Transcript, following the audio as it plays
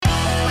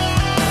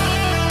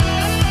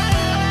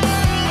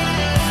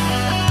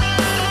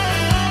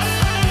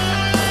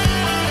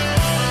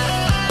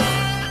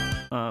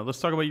let's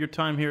talk about your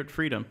time here at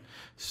Freedom.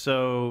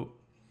 So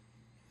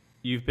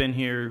you've been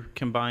here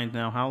combined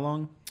now how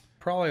long?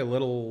 Probably a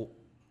little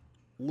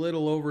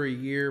over a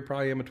year,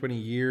 probably in between a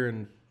year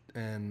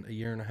and a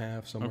year and a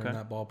half, somewhere in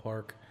that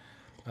ballpark.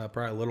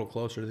 Probably a little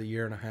closer to the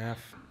year and a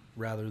half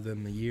rather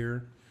than the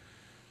year,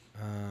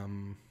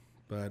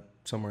 but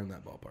somewhere in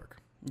that ballpark.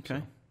 Okay.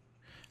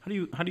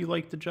 So. How do you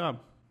like the job?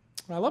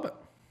 I love it.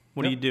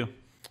 What do you do?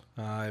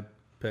 I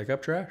pick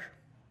up trash.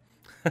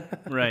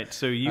 Right.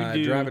 So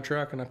I drive a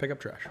truck and I pick up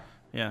trash.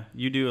 Yeah,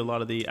 you do a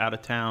lot of the out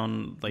of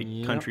town, like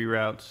country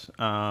routes,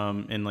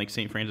 in like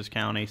St. Francis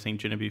County, St.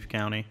 Genevieve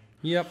County.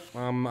 Yep,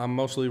 I'm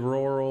mostly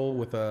rural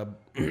with a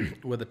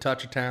with a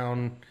touch of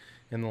town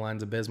in the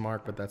lines of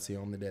Bismarck, but that's the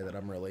only day that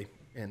I'm really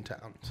in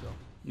town. So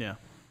yeah.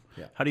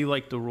 How do you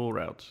like the rural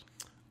routes?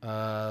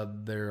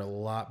 They're a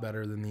lot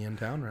better than the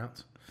in-town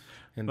routes.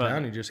 In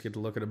town, you just get to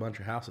look at a bunch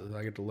of houses.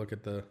 I get to look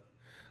at the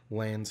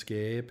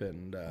landscape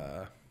and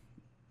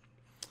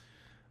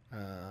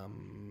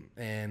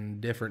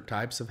different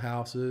types of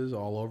houses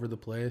all over the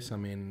place. I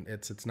mean,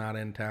 it's not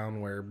in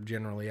town where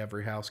generally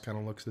every house kind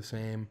of looks the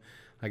same.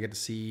 I get to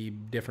see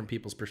different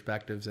people's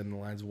perspectives in the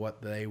lines of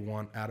what they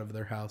want out of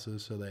their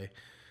houses. So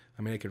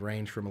it could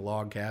range from a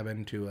log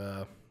cabin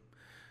to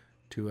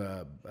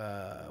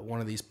one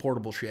of these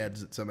portable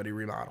sheds that somebody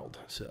remodeled.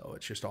 So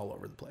it's just all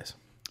over the place.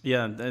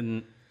 Yeah,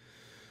 and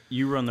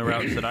you run the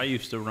routes that I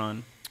used to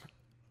run.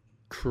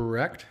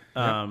 Correct.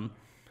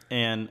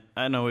 And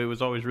I know it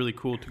was always really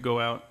cool to go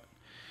out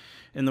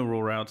in the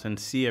rural routes and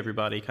see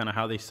everybody, kind of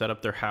how they set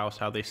up their house,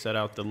 how they set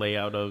out the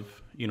layout of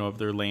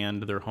their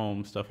land, their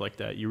home, stuff like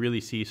that. You really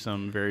see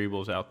some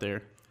variables out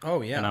there.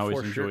 Oh, yeah, and I always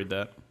enjoyed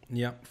that.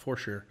 Yeah, for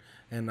sure.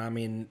 And, I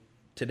mean,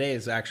 today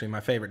is actually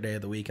my favorite day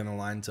of the week in the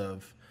lines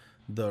of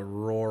the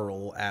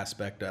rural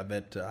aspect of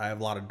it. I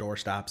have a lot of door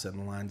stops in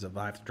the lines of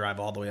I have to drive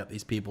all the way up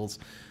these people's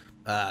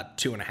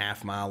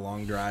 2.5 mile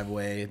long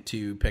driveway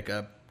to pick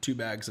up 2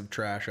 bags of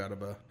trash out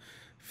of a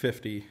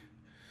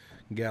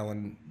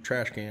 50-gallon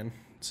trash can.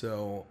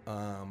 So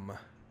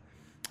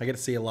I get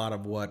to see a lot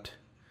of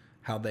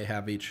how they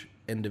have each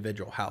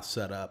individual house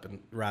set up, and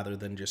rather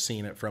than just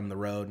seeing it from the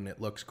road and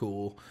it looks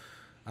cool,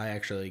 I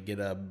actually get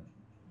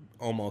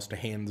almost a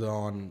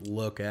hands-on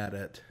look at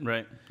it.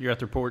 Right. You're at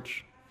their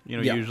porch.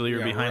 Usually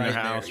you're behind their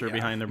house or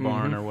behind their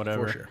barn or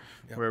whatever, for sure.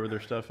 Wherever their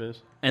stuff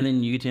is. And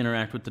then you get to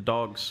interact with the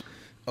dogs.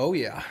 Oh,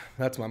 yeah.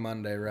 That's my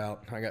Monday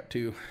route. I got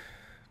two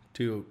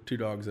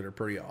dogs that are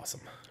pretty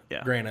awesome.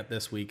 Yeah. Granted,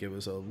 this week it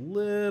was a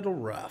little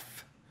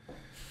rough.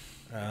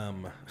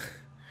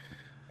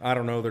 I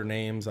don't know their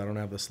names. I don't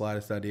have the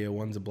slightest idea.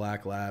 One's a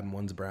black lab and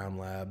one's a brown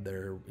lab.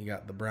 You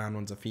got the brown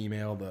one's a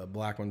female. The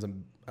black one's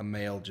a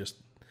male.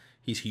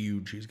 He's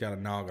huge. He's got a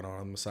noggin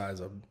on him the size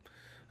of,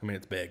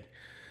 it's big.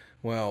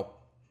 Well,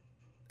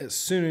 as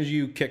soon as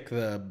you kick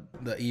the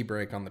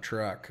e-brake on the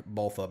truck,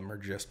 both of them are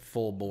just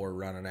full bore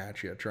running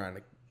at you, trying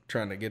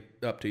to get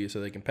up to you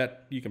so you can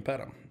pet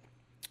them.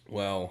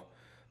 Well,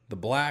 the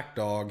black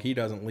dog, he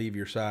doesn't leave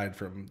your side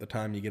from the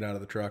time you get out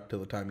of the truck till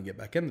the time you get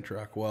back in the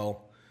truck.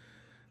 Well,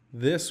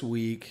 this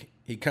week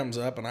he comes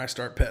up and I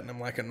start petting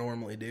him like I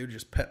normally do,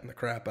 just petting the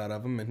crap out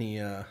of him,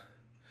 and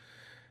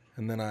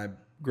then I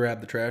grab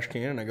the trash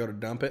can and I go to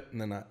dump it,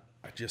 and then I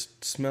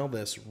just smell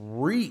this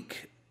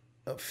reek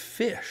of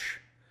fish.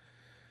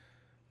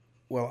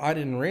 Well, I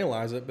didn't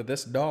realize it, but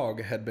this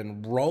dog had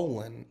been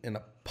rolling in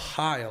a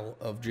pile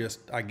of just,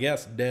 I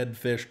guess, dead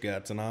fish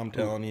guts, and I'm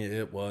telling you,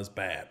 it was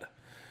bad.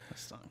 That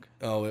stunk.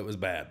 Oh, it was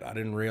bad. I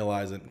didn't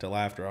realize it until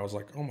after. I was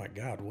like, oh my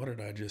God, what did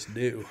I just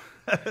do?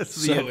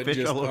 So it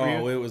just,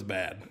 it was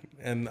bad.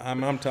 And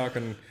I'm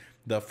talking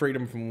the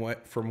Freedom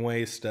from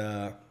Waste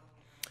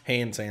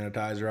hand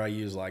sanitizer. I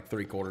use like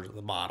 3/4 of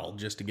the bottle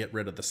just to get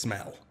rid of the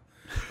smell.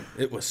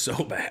 It was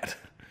so bad.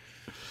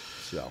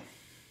 So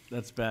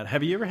that's bad.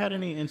 Have you ever had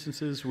any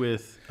instances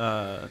with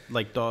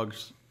like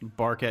dogs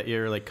bark at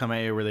you or like come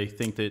at you where they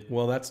think that?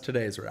 Well, that's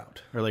today's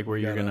route. Or like where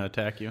you're going to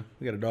attack you?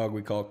 We got a dog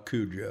we call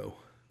Cujo,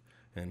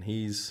 and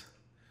he's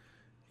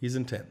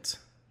intense.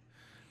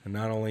 And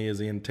not only is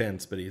he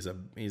intense, but he's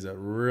a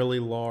really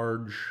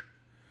large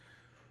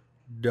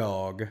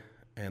dog,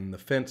 and the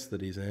fence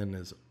that he's in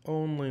is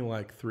only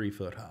like 3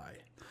 foot high.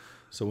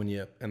 So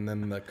and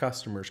then the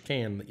customer's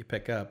can that you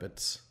pick up,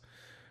 it's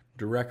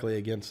directly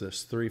against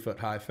this 3 foot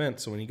high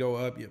fence. So when you go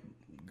up, you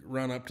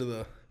run up to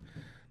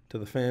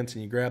the fence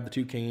and you grab the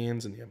 2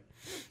 cans and you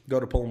go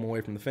to pull them away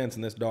from the fence,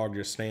 and this dog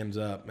just stands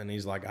up and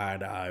he's like eye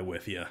to eye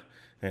with you,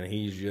 and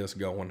he's just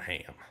going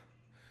ham.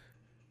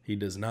 He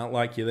does not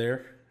like you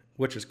there,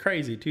 which is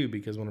crazy too,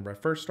 because whenever I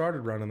first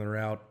started running the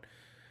route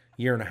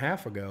a year and a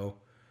half ago,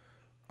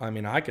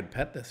 I could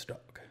pet this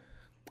dog.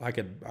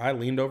 I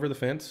leaned over the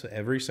fence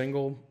every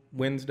single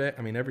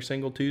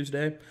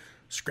Tuesday,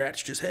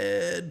 scratched his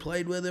head,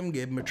 played with him,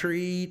 gave him a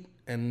treat,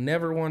 and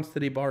never once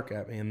did he bark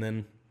at me. And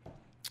then,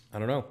 I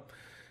don't know,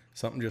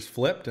 something just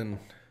flipped and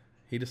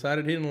he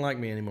decided he didn't like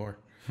me anymore.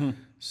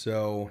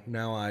 So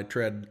now I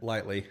tread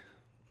lightly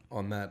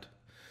on that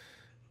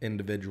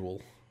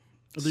individual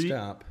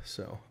stop.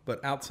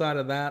 But outside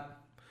of that,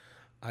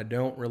 I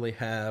don't really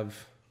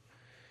have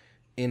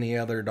any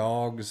other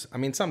dogs. I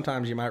mean,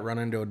 sometimes you might run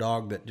into a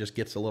dog that just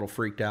gets a little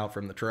freaked out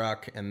from the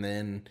truck, and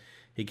then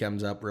he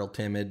comes up real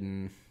timid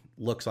and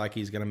looks like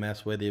he's going to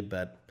mess with you.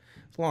 But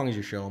as long as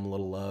you show him a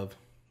little love,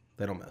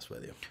 they don't mess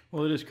with you.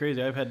 Well, it is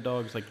crazy. I've had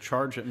dogs like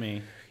charge at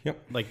me,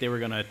 like they were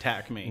going to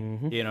attack me.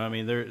 You know, I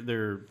mean,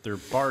 they're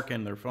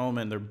barking, they're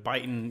foaming, they're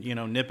biting, you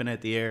know, nipping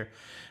at the air,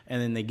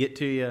 and then they get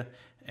to you,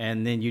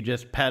 and then you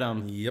just pet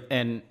them,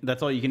 and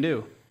that's all you can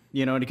do.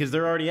 You know, because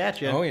they're already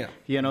at you. Oh, yeah.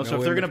 You know, so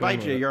if they're going to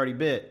bite you, you're already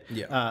bit.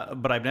 Yeah.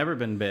 But I've never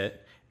been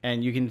bit.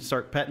 And you can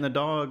start petting the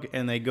dog,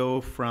 and they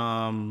go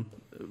from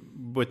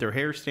with their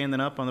hair standing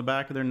up on the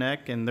back of their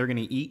neck, and they're going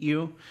to eat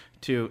you,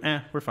 to,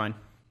 we're fine.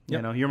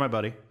 You know, you're my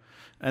buddy.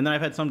 And then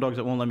I've had some dogs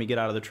that won't let me get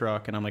out of the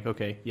truck, and I'm like,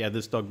 okay, yeah,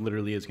 this dog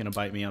literally is going to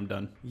bite me. I'm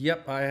done.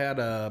 Yep. I had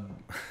a,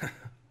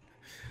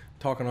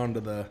 talking on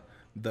to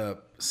the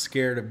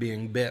scared of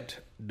being bit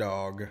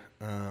dog,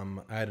 I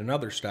had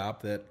another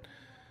stop that,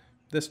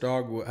 this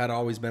dog had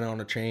always been on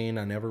a chain.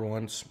 I never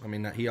once, I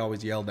mean, he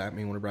always yelled at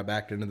me whenever I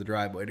backed into the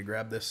driveway to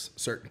grab this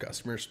certain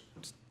customer's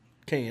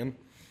can.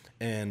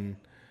 And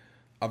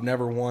I've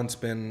never once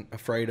been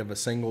afraid of a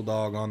single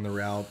dog on the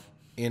route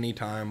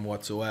anytime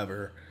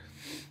whatsoever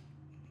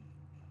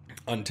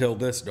until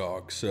this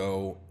dog.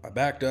 So I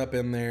backed up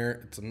in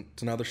there.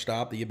 It's another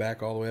stop that you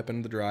back all the way up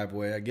into the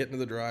driveway. I get into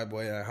the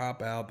driveway. I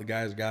hop out. The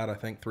guy's got, I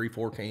think,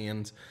 3-4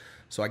 cans.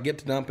 So I get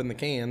to dump in the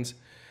cans.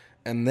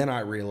 And then I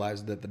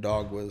realized that the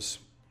dog was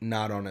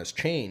not on his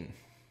chain.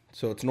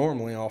 So it's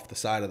normally off the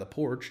side of the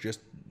porch, just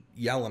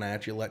yelling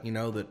at you, letting you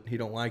know that he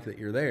don't like that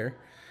you're there.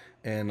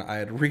 And I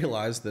had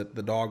realized that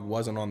the dog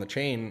wasn't on the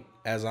chain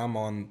as I'm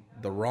on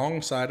the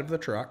wrong side of the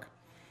truck.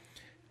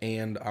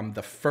 And I'm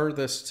the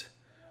furthest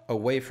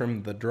away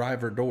from the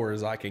driver door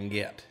as I can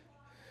get.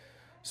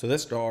 So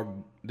this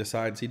dog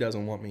decides he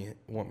doesn't want me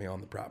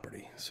on the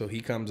property. So he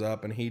comes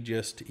up and he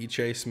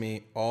chased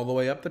me all the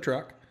way up the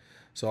truck.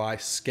 So I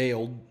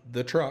scaled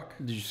the truck.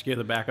 Did you scale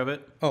the back of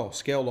it? Oh,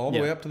 scaled all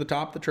the way up to the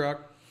top of the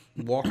truck,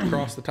 walked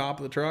across the top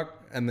of the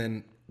truck, and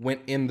then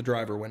went in the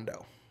driver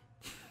window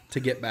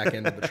to get back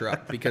into the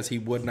truck because he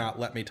would not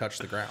let me touch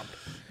the ground.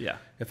 Yeah.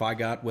 If I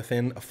got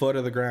within a foot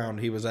of the ground,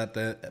 he was at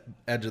the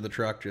edge of the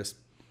truck, just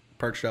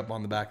perched up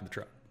on the back of the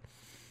truck.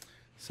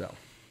 So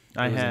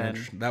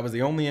that was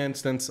the only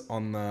instance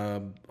on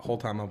the whole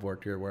time I've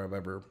worked here where I've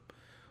ever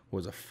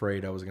was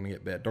afraid I was going to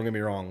get bit. Don't get me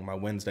wrong, my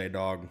Wednesday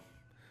dog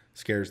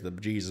scares the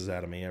bejesus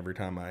out of me every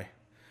time I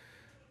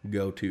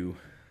go to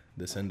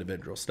this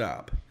individual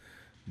stop.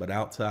 But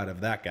outside of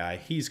that guy,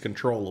 he's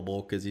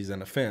controllable because he's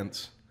in a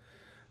fence.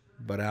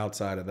 But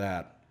outside of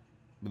that,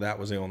 that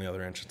was the only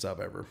other instance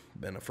I've ever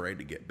been afraid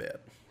to get bit.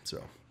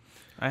 So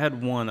I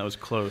had one that was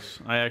close.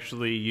 I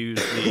actually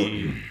used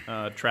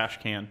the trash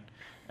can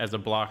as a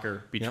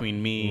blocker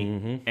between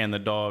me and the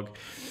dog.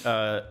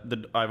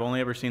 I've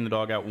only ever seen the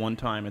dog out one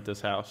time at this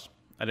house.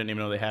 I didn't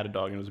even know they had a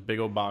dog, and it was a big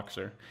old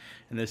boxer.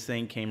 And this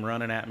thing came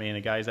running at me, and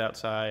the guy's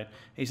outside.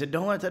 He said,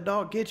 "Don't let that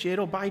dog get you.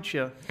 It'll bite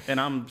you." And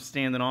I'm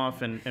standing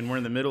off, and we're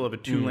in the middle of a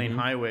 2-lane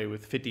highway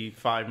with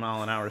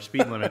 55-mile-an-hour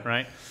speed limit,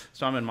 right?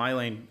 So I'm in my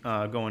lane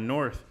going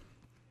north,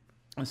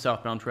 and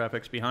southbound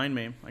traffic's behind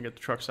me. I get the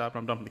truck stopped,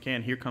 and I'm dumping the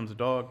can. Here comes the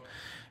dog.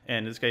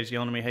 And this guy's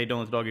yelling at me, "Hey, don't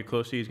let the dog get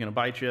close to you. He's going to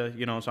bite you."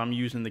 You know, so I'm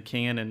using the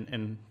can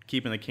and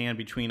keeping the can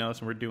between us,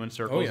 and we're doing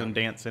circles and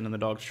dancing, and the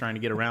dog's trying to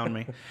get around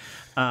me.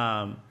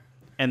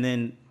 And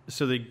then,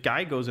 so the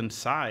guy goes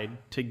inside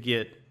to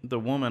get the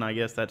woman, I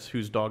guess that's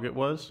whose dog it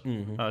was.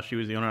 She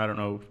was the owner. I don't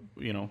know,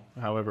 you know,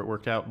 however it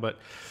worked out. But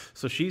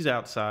so she's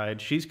outside.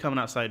 She's coming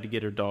outside to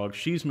get her dog.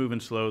 She's moving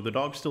slow. The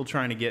dog's still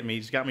trying to get me.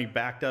 He's got me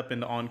backed up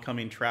into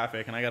oncoming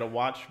traffic, and I got to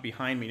watch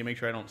behind me to make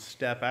sure I don't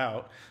step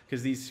out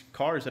because these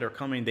cars that are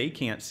coming, they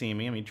can't see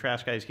me. I mean,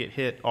 trash guys get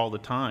hit all the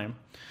time.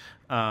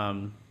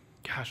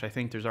 Gosh, I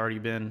think there's already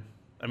been,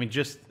 I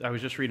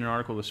was just reading an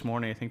article this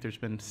morning. I think there's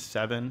been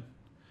 7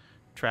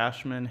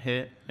 trashmen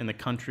hit in the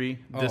country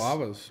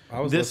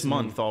this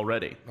month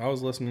already. I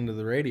was listening to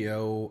the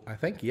radio, I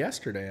think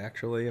yesterday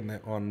actually, and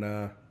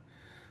on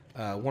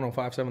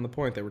 105.7 The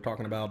Point, they were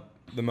talking about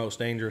the most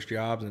dangerous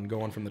jobs and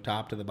going from the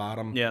top to the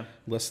bottom. Yeah,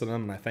 listing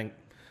them, and I think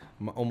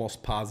I'm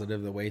almost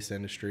positive the waste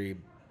industry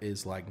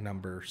is like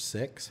number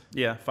 6.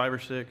 Yeah, 5 or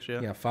 6.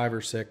 Yeah, 5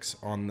 or 6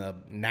 on the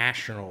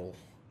national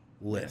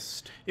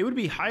list. It would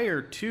be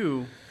higher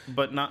too,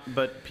 but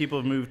people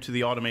have moved to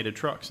the automated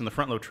trucks and the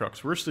front load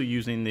trucks. We're still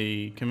using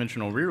the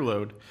conventional rear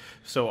load,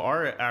 so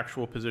our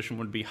actual position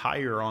would be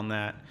higher on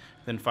that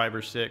than 5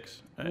 or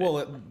 6.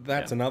 Well,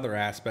 that's another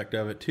aspect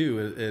of it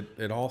too.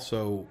 It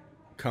also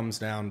comes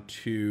down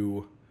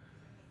to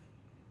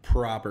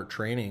proper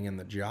training in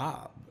the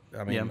job.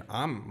 I mean,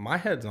 my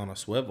head's on a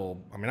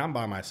swivel. I mean, I'm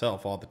by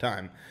myself all the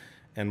time,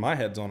 and my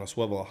head's on a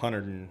swivel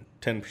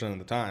 110% of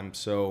the time.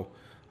 So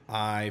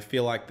I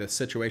feel like the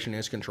situation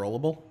is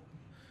controllable.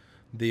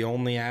 The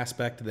only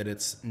aspect that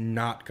it's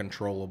not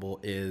controllable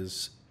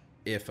is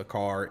if a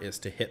car is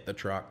to hit the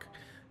truck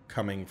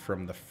coming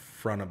from the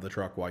front of the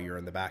truck while you're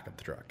in the back of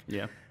the truck.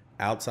 Yeah.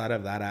 Outside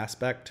of that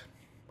aspect,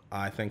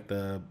 I think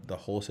the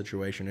whole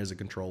situation is a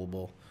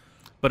controllable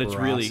But it's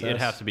really, it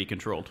process. has to be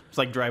controlled. It's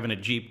like driving a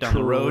Jeep down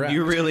the road. Correct.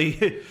 You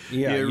really,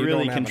 Yeah, you're you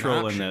really don't have an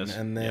controlling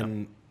option.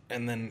 this.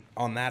 And then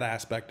on that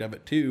aspect of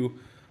it too,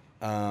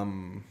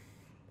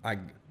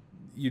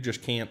 you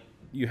just can't.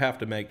 You have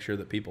to make sure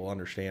that people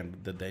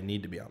understand that they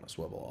need to be on a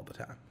swivel all the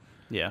time.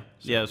 Yeah.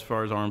 Yeah. As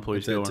far as our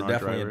employees go It's and our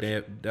definitely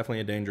drivers. definitely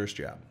a dangerous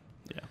job.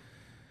 Yeah.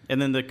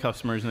 And then the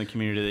customers in the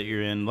community that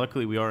you're in.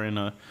 Luckily, we are in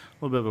a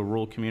little bit of a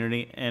rural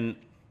community, and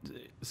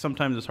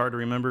sometimes it's hard to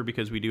remember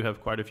because we do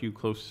have quite a few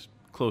close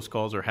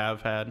calls or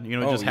have had. You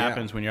know, it just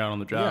happens when you're out on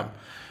the job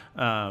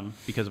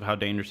because of how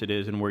dangerous it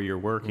is and where you're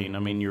working. I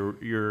mean,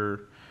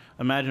 you're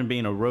imagine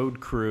being a road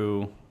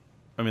crew.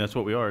 I mean, that's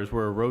what we are. Is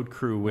we're a road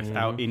crew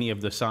without any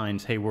of the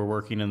signs. Hey, we're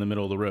working in the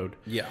middle of the road.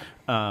 Yeah.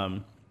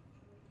 And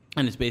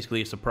it's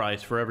basically a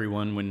surprise for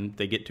everyone when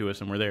they get to us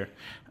and we're there.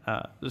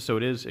 So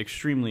it is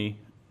extremely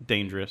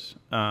dangerous.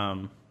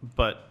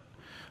 But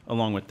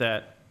along with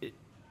that,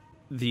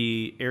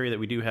 the area that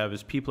we do have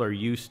is people are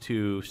used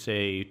to,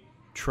 say,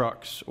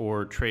 trucks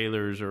or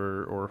trailers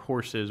or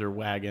horses or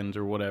wagons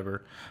or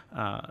whatever,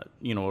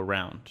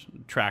 around.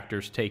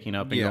 Tractors taking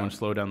up and going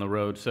slow down the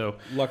road. So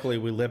luckily,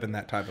 we live in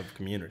that type of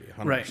community.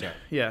 100%. Right.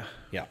 Yeah.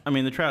 Yeah. I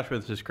mean, the trash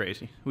business is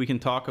crazy. We can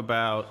talk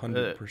about,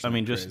 100%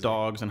 just crazy.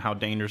 dogs and how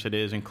dangerous it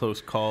is and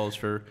close calls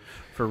for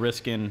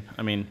risking,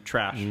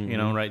 trash,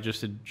 right?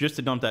 Just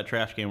to dump that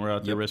trash can, we're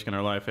out there risking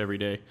our life every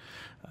day,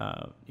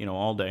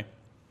 all day.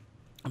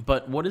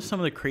 But what is some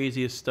of the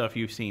craziest stuff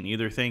you've seen?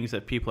 Either things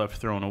that people have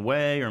thrown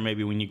away or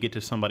maybe when you get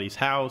to somebody's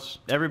house.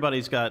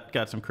 Everybody's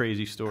got some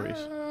crazy stories.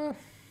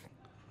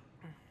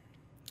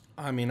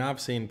 I mean,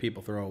 I've seen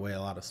people throw away a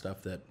lot of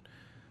stuff that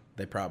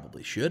they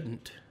probably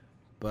shouldn't.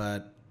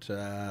 But,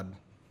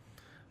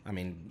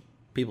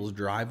 people's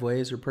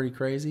driveways are pretty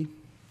crazy.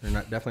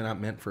 They're definitely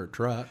not meant for a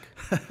truck.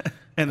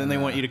 And then they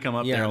want you to come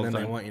up there all the and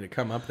then time. they want you to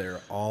come up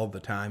there all the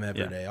time,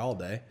 every day, all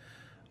day.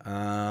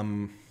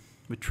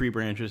 With tree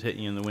branches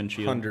hitting you in the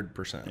windshield.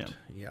 100%.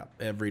 Yeah,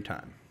 every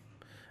time.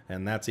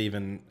 And that's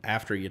even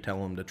after you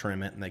tell them to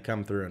trim it, and they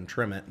come through and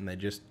trim it, and they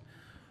just,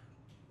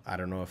 I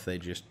don't know if they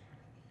just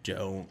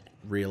don't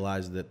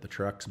realize that the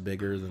truck's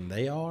bigger than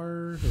they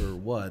are or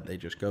what. They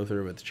just go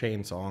through with the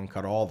chainsaw and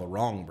cut all the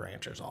wrong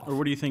branches off. Or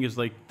what do you think is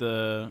like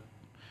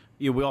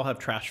we all have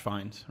trash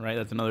fines, right?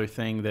 That's another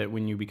thing that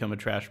when you become a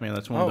trash man,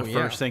 that's one of the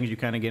first things you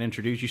kind of get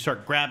introduced. You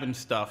start grabbing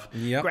stuff.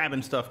 You're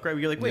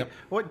like, wait,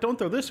 what? Don't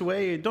throw this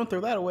away. Don't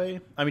throw that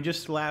away. I mean,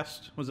 just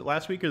was it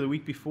last week or the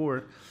week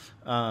before?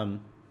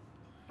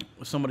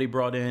 Somebody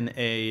brought in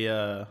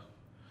a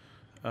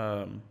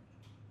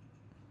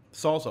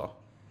Sawzall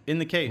in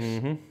the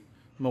case.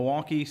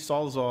 Milwaukee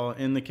Sawzall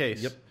in the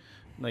case. Yep.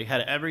 Like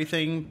had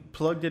everything,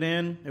 plugged it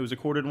in. It was a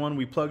corded one.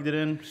 We plugged it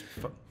in.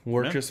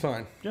 Worked just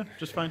fine. Yeah,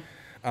 just fine.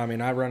 I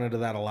mean, I run into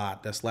that a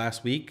lot. This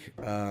last week,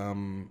 I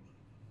don't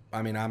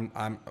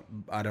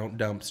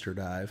dumpster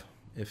dive.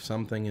 If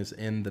something is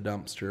in the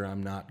dumpster,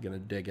 I'm not gonna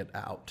dig it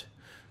out.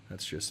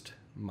 That's just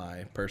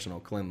my personal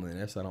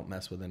cleanliness. I don't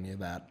mess with any of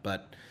that.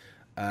 But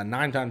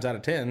 9 times out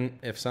of 10,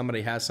 if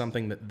somebody has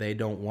something that they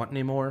don't want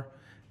anymore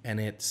and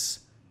it's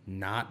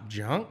not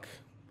junk,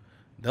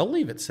 they'll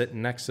leave it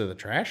sitting next to the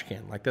trash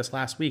can. Like this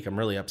last week, I'm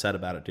really upset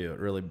about it too. It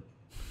really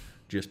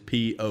just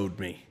PO'd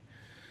me.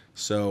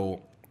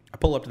 So I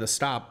pull up to the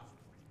stop,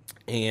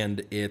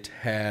 and it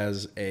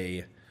has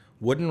a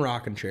wooden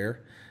rocking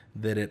chair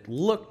that it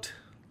looked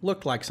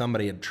like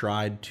somebody had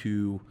tried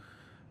to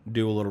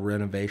do a little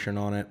renovation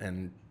on it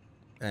and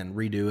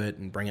redo it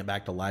and bring it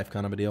back to life,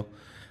 kind of a deal.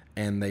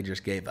 And they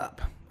just gave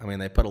up. I mean,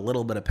 they put a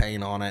little bit of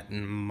paint on it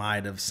and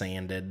might have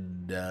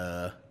sanded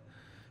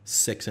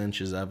 6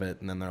 inches of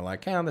it, and then they're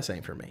like, this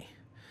ain't for me.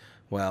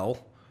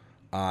 Well,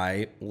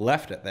 I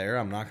left it there.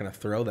 I'm not going to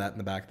throw that in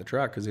the back of the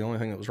truck because the only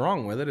thing that was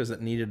wrong with it is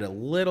it needed a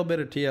little bit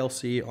of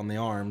TLC on the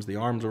arms. The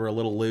arms were a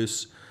little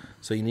loose,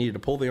 so you needed to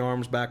pull the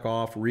arms back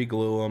off,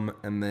 re-glue them,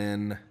 and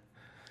then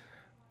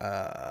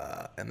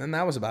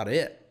that was about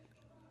it.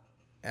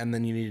 And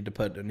then you needed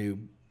to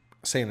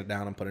sand it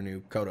down and put a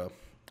new coat of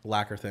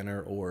lacquer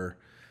thinner or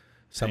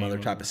some other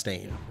type of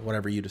stain,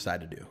 whatever you decide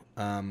to do.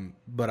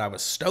 But I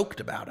was stoked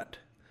about it.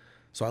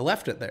 So I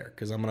left it there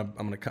because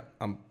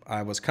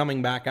I was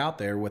coming back out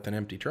there with an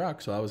empty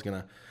truck, so I was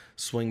gonna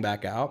swing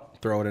back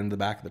out, throw it into the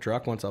back of the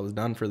truck once I was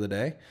done for the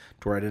day,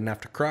 to where I didn't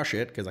have to crush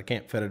it because I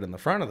can't fit it in the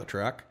front of the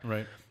truck.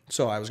 Right.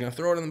 So I was gonna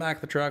throw it in the back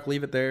of the truck,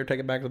 leave it there, take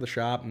it back to the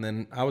shop, and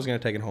then I was gonna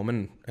take it home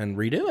and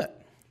redo it.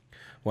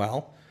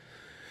 Well,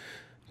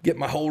 get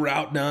my whole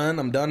route done.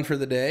 I'm done for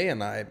the day,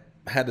 and I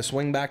had to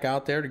swing back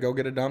out there to go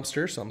get a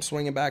dumpster. So I'm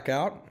swinging back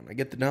out, and I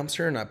get the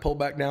dumpster, and I pull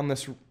back down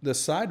this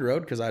side road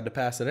because I had to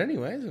pass it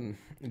anyways, and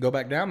go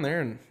back down there,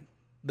 and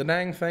the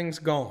dang thing's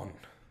gone.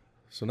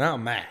 So now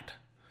I'm mad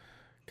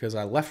because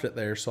I left it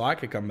there so I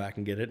could come back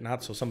and get it,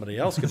 not so somebody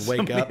else could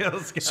wake up.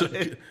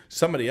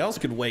 Somebody else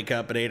could wake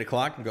up at 8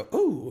 o'clock and go,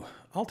 "Ooh,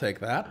 I'll take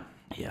that."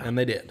 Yeah. And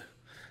they did.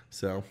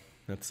 So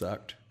that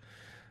sucked.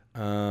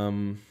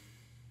 I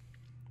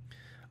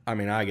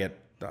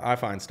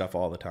find stuff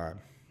all the time.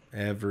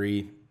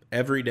 Every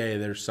day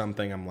there's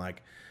something I'm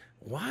like,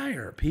 why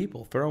are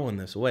people throwing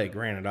this away?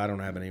 Granted, I don't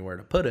have anywhere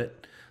to put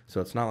it,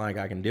 so it's not like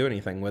I can do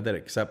anything with it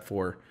except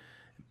for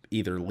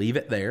either leave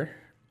it there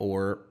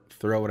or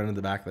throw it into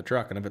the back of the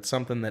truck. And if it's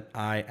something that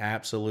I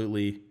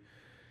absolutely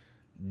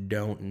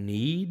don't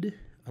need,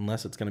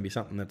 unless it's going to be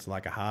something that's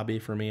like a hobby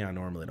for me, I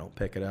normally don't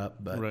pick it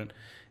up. But Right.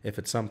 if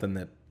it's something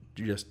that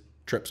just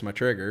trips my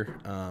trigger,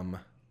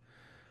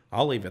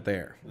 I'll leave it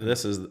there.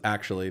 This is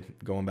actually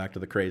going back to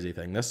the crazy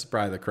thing. This is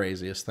probably the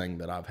craziest thing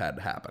that I've had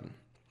happen.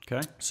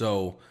 Okay.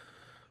 So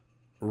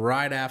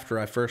right after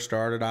I first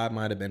started, I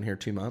might have been here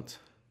 2 months,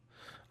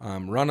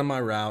 running my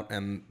route.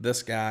 And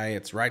this guy,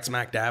 it's right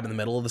smack dab in the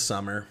middle of the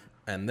summer.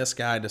 And this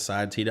guy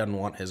decides he doesn't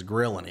want his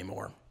grill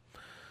anymore.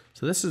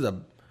 So this is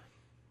the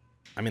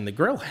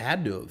grill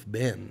had to have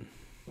been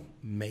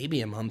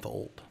maybe a month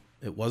old.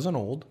 It wasn't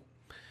old.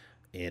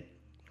 It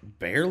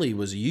barely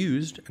was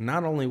used. And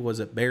not only was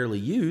it barely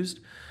used,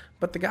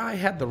 but the guy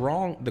had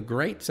the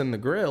grates in the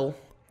grill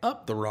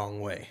up the wrong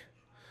way.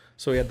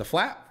 So he had the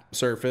flat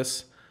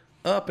surface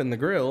up in the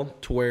grill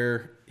to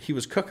where he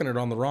was cooking it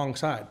on the wrong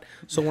side.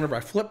 So whenever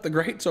I flipped the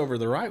grates over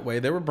the right way,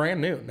 they were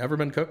brand new, never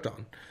been cooked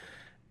on.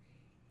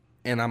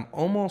 And I'm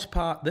almost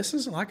this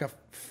is like a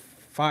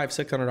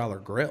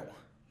 $500-$600 grill.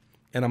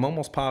 And I'm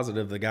almost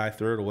positive the guy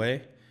threw it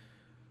away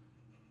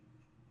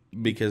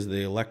because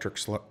the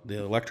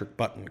electric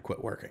button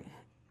quit working.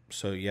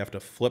 So you have to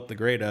flip the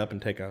grate up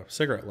and take a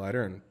cigarette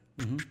lighter and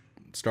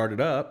start it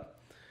up.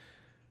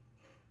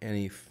 And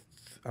he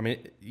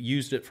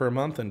used it for a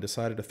month and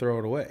decided to throw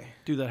it away.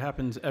 Dude, that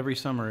happens every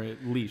summer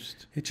at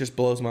least. It just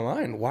blows my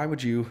mind.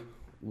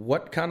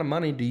 What kind of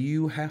money do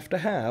you have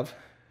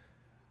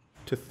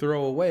to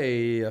throw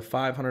away a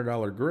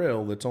 $500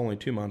 grill that's only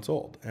 2 months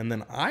old? And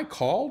then I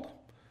called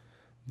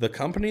the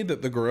company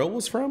that the grill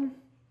was from,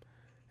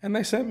 and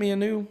they sent me a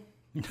new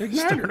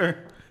igniter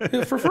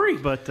for free.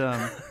 But,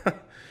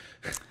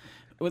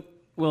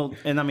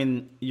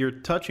 you're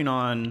touching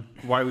on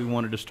why we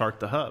wanted to start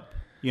the hub.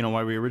 You know,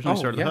 why we originally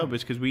started the hub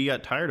is because we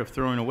got tired of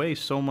throwing away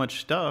so much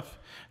stuff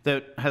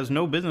that has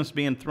no business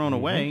being thrown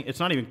away. It's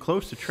not even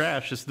close to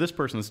trash. Just this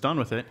person's done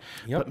with it.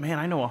 Yep. But man,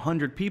 I know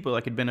 100 people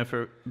that could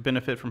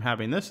benefit from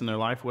having this in their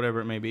life,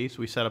 whatever it may be. So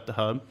we set up the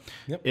hub.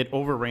 Yep. It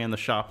overran the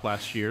shop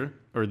this year,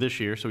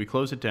 so we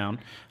closed it down.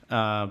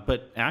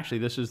 But actually,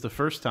 this is the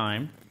first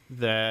time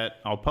that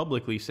I'll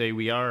publicly say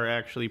we are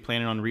actually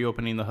planning on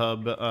reopening the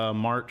hub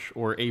March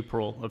or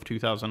April of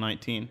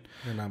 2019.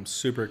 And I'm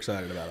super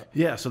excited about it.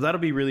 Yeah, so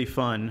that'll be really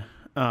fun.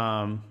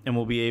 And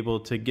we'll be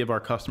able to give our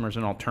customers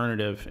an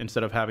alternative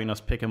instead of having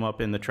us pick them up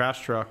in the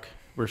trash truck.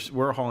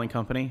 We're a hauling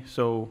company,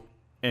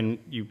 and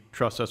you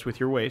trust us with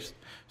your waste.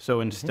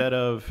 So instead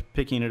of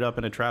picking it up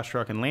in a trash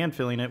truck and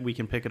landfilling it, we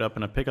can pick it up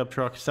in a pickup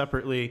truck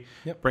separately,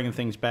 bringing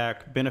things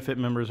back, benefit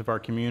members of our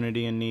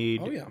community in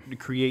need,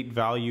 create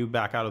value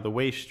back out of the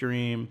waste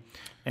stream,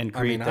 and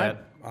create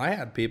that. I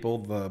had people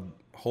the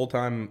whole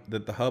time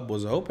that the hub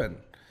was open.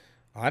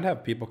 I'd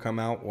have people come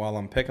out while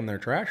I'm picking their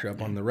trash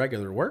up on the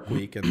regular work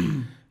week,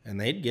 and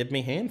they'd give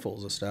me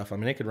handfuls of stuff. I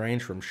mean, it could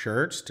range from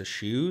shirts to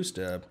shoes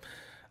to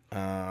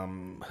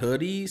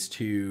hoodies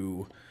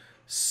to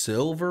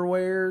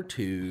silverware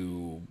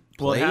to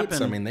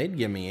plates. I mean, they'd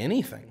give me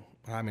anything.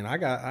 I mean,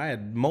 I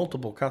had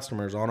multiple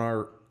customers on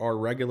our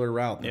regular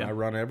route that I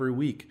run every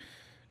week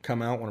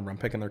come out whenever I'm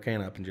picking their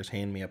can up and just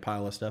hand me a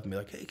pile of stuff and be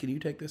like, hey, can you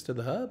take this to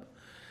the hub?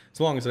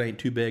 As long as it ain't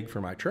too big for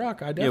my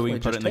truck, I definitely we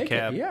can put just it in the take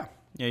cab. it. Yeah.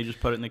 Yeah, you just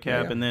put it in the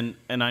cab,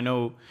 and I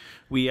know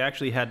we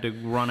actually had to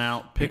run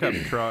out pickup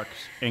trucks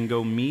and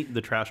go meet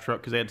the trash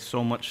truck because they had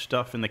so much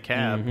stuff in the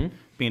cab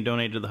being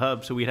donated to the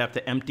hub, so we'd have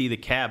to empty the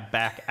cab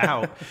back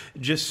out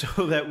just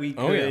so that we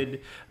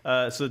could,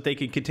 so that they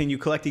could continue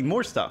collecting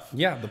more stuff.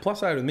 Yeah, the plus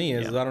side with me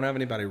is I don't have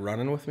anybody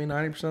running with me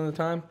 90% of the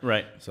time.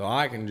 Right. So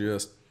I can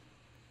just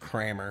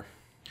cram her.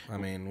 I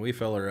mean, we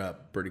fill her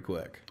up pretty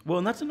quick. Well,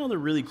 and that's another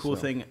really cool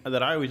thing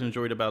that I always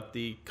enjoyed about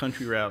the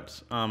country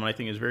routes, and I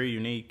think is very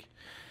unique.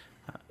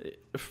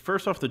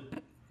 First off,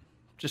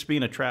 just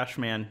being a trash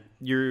man,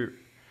 you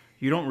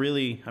don't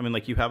really,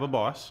 you have a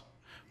boss,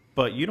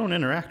 but you don't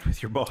interact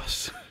with your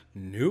boss.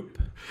 Nope.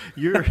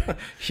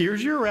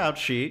 Here's your route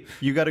sheet.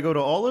 You got to go to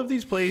all of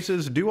these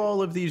places, do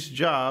all of these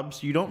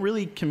jobs. You don't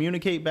really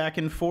communicate back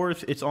and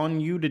forth. It's on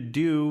you to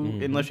do,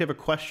 unless you have a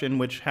question,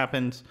 which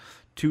happens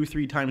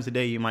 2-3 times a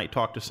day. You might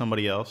talk to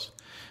somebody else.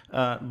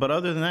 But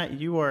other than that,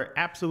 you are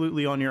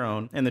absolutely on your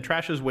own, and the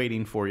trash is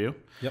waiting for you.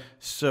 Yep.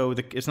 So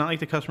it's not like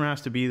the customer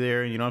has to be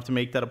there. You don't have to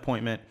make that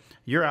appointment.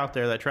 You're out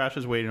there. That trash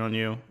is waiting on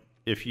you.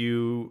 If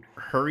you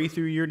hurry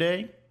through your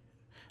day,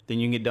 then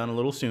you can get done a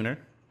little sooner.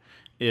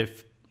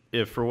 If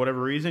for whatever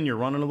reason you're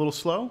running a little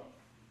slow,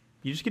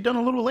 you just get done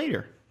a little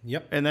later.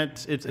 Yep. And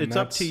it's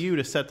up to you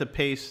to set the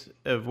pace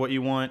of what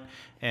you want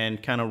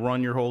and kind of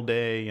run your whole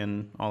day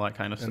and all that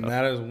kind of stuff. And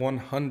that is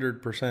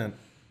 100%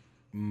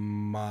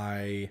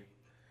 my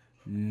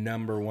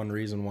number one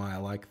reason why I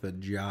like the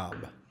job.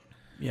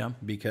 Yeah.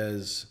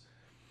 Because,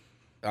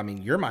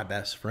 you're my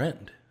best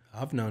friend.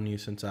 I've known you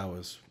since I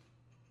was,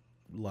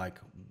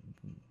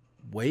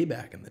 way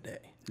back in the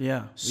day.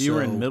 Yeah. You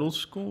were in So- middle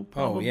school,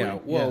 probably? Oh yeah.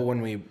 Well,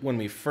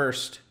 when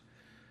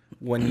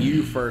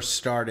you first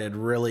started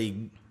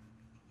really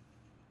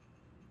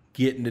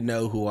getting to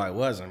know who I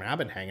was, I mean, I've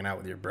been hanging out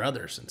with your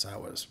brother since I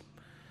was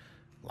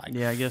like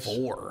Yeah, I guess-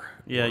 4.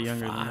 yeah, or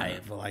younger than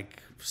 5,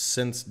 like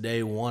since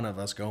day one of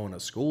us going to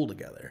school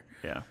together.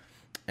 Yeah.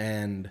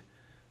 And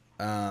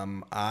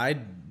I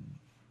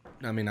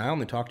mean, I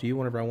only talk to you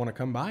whenever I want to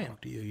come by and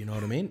talk to you. You know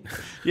what I mean?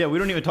 Yeah, we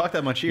don't even talk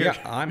that much here.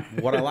 Yeah,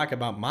 what I like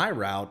about my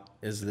route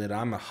is that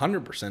I'm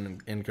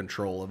 100% in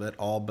control of it.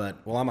 I'm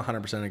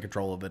 100% in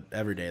control of it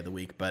every day of the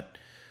week, but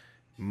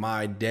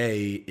my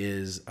day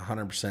is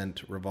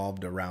 100%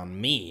 revolved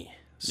around me.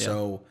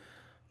 So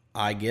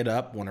I get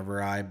up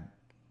whenever I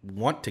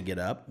want to get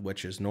up,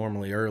 which is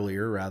normally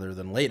earlier rather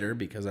than later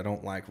because I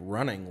don't like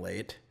running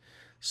late.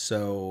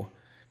 So,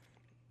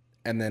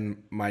 and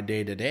then my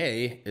day to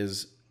day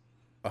is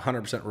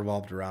 100%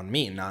 revolved around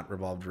me, not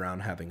revolved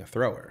around having a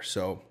thrower.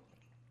 So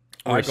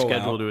Or I a go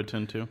schedule out, to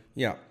attend to.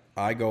 yeah,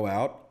 I go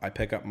out, I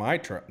pick up my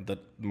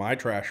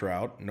trash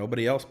route.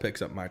 Nobody else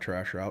picks up my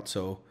trash route,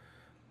 so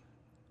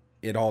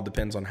it all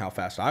depends on how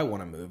fast I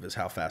want to move is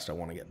how fast I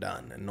want to get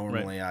done. And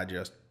normally I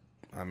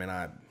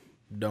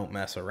don't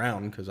mess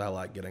around because I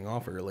like getting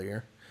off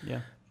earlier. Yeah.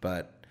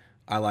 But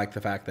I like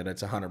the fact that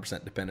it's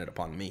 100% dependent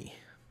upon me.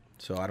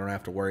 So I don't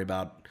have to worry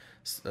about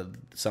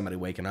somebody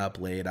waking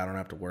up late. I don't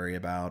have to worry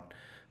about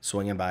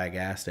swinging by a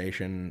gas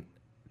station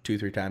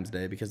 2-3 times a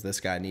day because this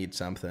guy needs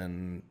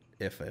something.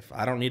 If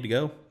I don't need to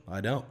go,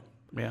 I don't.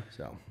 Yeah.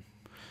 So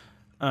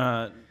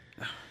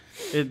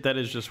That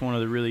is just one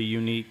of the really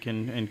unique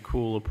and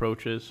cool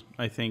approaches.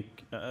 I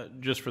think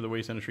just for the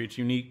waste industry, it's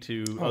unique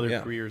to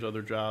other careers,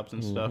 other jobs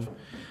and stuff.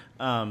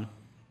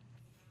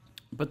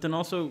 But then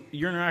also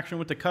your interaction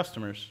with the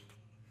customers.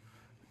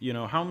 You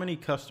know, how many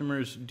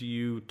customers do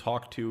you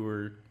talk to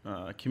or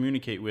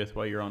communicate with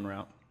while you're en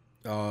route?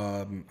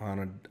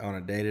 on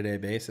a day-to-day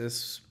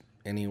basis,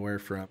 anywhere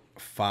from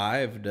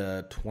 5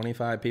 to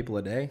 25 people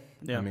a day.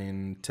 Yeah. I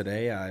mean,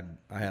 today I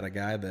had a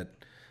guy that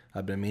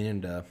I've been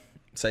meaning to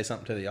say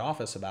something to the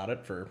office about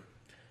it for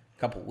a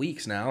couple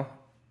weeks now.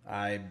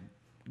 I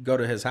go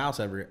to his house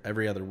I go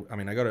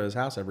to his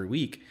house every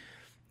week,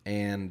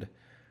 and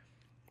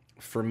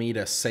for me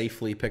to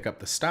safely pick up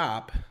the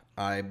stop,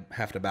 I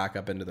have to back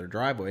up into their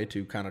driveway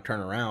to kind of turn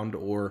around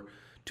or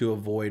to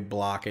avoid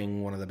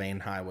blocking one of the main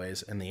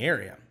highways in the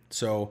area.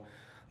 So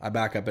I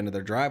back up into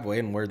their driveway,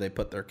 and where they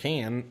put their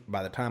can,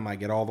 by the time I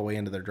get all the way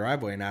into their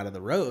driveway and out of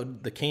the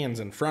road, the can's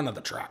in front of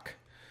the truck.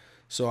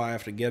 So I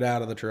have to get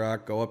out of the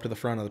truck, go up to the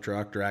front of the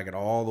truck, drag it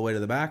all the way to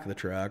the back of the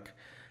truck,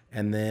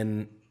 and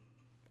then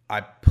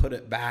I put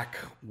it back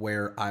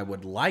where I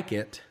would like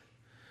it.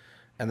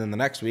 And then the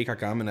next week I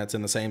come, and that's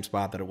in the same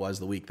spot that it was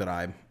the week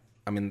that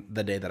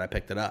the day that I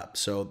picked it up.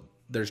 So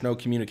there's no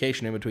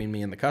communication in between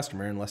me and the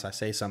customer unless I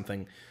say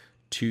something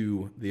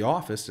to the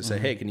office to say,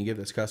 hey, can you give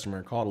this customer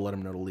a call to let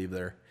them know to leave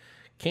their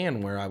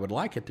can where I would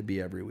like it to be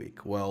every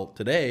week? Well,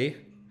 today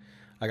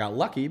I got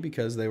lucky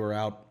because they were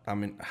out. I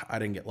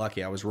didn't get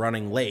lucky. I was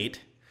running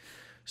late.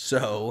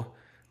 So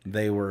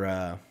they were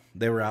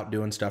out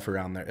doing stuff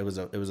around there. It was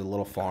a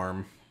little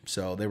farm.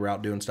 So they were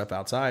out doing stuff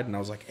outside, and I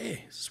was like,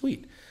 hey,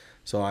 sweet.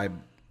 So I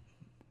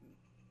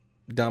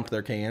dumped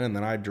their can, and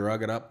then I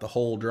drug it up the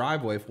whole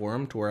driveway for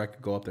them to where I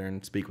could go up there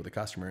and speak with the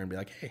customer and be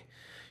like, hey,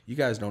 you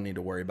guys don't need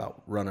to worry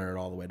about running it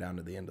all the way down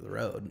to the end of the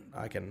road.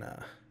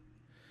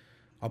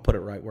 I'll put it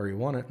right where you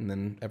want it, and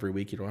then every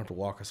week you don't have to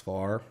walk as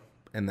far,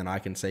 and then I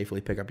can safely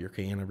pick up your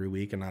can every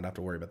week and not have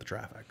to worry about the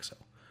traffic. So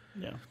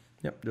Yeah.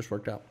 yep, just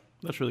worked out.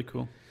 That's really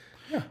cool.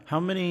 Yeah. How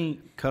many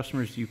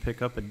customers do you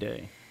pick up a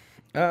day?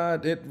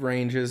 It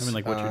ranges.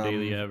 What's your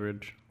daily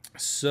average?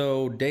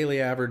 So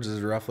daily average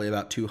is roughly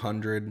about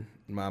 200.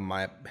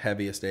 My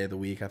heaviest day of the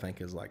week, I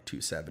think, is like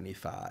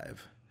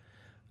 275.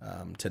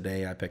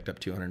 Today I picked up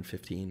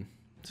 215.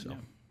 So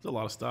It's a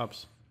lot of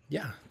stops.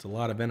 yeah, it's a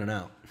lot of in and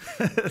out.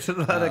 It's a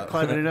lot of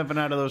climbing up and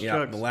out of those Yeah,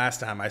 trucks. the last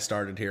time I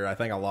started here, I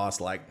think I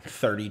lost like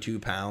 32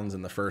 pounds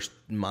in the first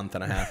month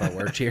and a half I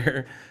worked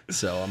here.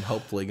 So I'm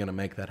hopefully going to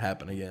make that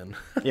happen again.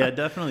 Yeah, it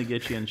definitely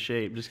gets you in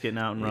shape, just getting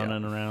out and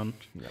running around.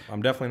 Yep,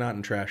 I'm definitely not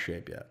in trash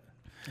shape yet.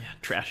 Yeah,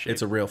 trash shape.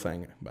 It's a real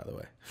thing, by the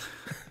way.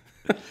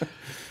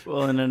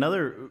 Well, and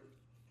another,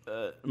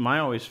 my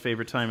always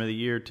favorite time of the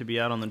year to be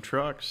out on the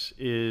trucks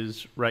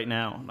is right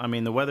now. I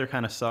mean, the weather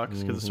kind of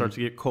sucks because it starts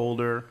to get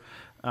colder.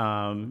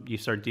 You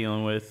start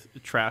dealing with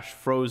trash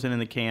frozen in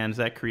the cans.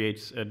 That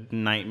creates a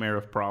nightmare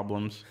of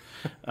problems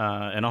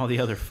and all the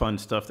other fun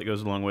stuff that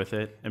goes along with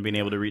it, and being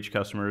able to reach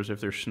customers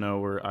if there's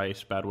snow or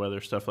ice, bad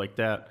weather, stuff like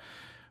that.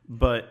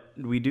 But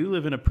we do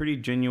live in a pretty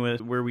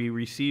genuine where we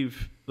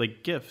receive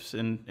like gifts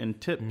and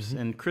tips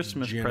and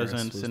Christmas Generous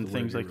presents was and the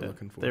things word like you were that.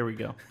 looking for. There we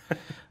go.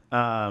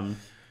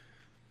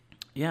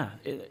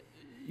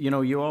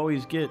 You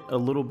always get a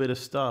little bit of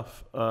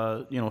stuff,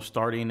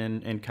 starting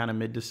in kind of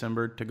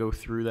mid-December to go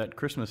through that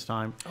Christmas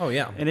time. Oh,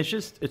 yeah. And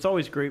it's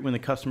always great when the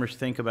customers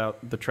think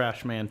about the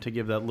trash man to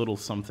give that little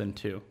something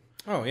too.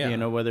 Oh, yeah. You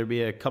know, whether it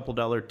be a couple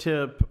dollar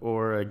tip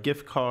or a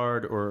gift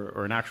card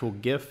or an actual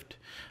gift,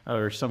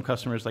 or some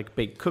customers like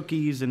bake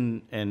cookies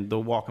and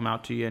they'll walk them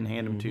out to you and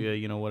hand them to you,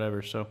 you know,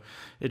 whatever. So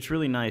it's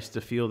really nice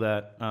to feel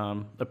that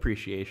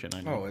appreciation.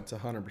 I know. Oh, it's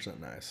 100%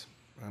 nice.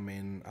 I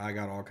mean, I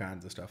got all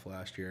kinds of stuff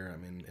last year. I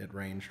mean, it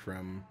ranged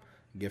from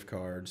gift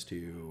cards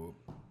to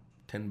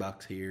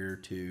 $10 here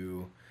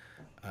to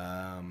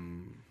I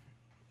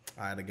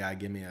had a guy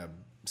give me a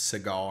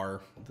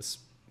cigar, this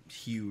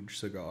huge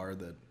cigar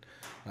that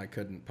I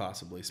couldn't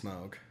possibly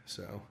smoke,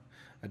 so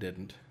I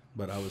didn't.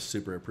 But I was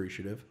super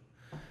appreciative.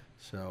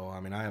 So I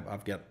mean,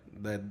 I've got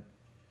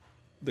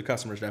the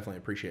customers definitely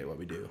appreciate what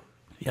we do.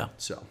 Yeah.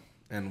 So,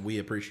 and we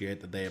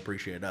appreciate that they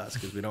appreciate us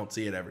because we don't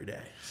see it every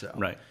day. So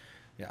Right.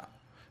 yeah.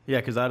 Yeah,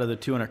 because out of the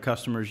 200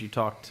 customers, you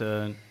talk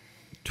to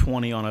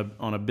 20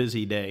 on a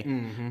busy day.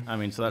 I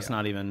mean, so that's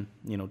not even,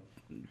 you know,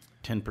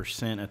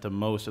 10% at the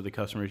most of the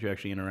customers you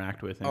actually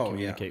interact with and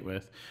communicate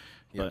with.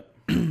 But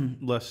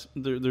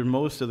they're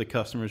most of the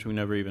customers we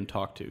never even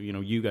talk to. You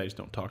know, you guys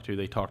don't talk to.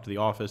 They talk to the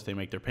office. They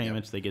make their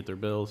payments. They get their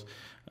bills.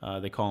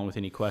 They call in with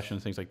any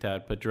questions, things like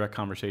that. But direct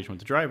conversation with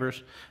the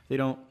drivers, they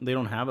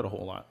don't have it a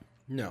whole lot.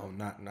 No,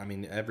 not. I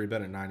mean, every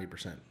bit of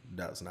 90%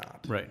 does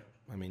not. Right.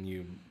 I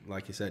mean,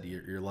 like you said,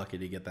 you're lucky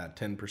to get that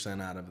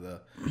 10% out of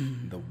the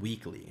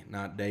weekly,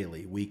 not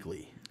daily,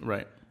 weekly.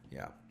 Right.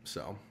 Yeah.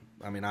 So,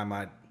 I mean, I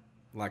might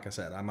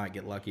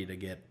get lucky to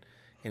get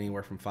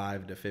anywhere from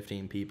 5 to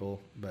 15 people,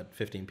 but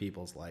 15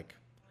 people's like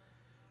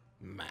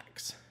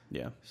max.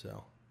 Yeah.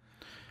 So,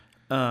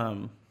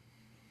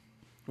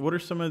 what are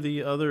some of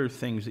the other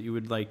things that you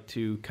would like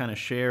to kind of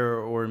share,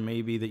 or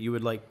maybe that you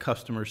would like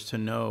customers to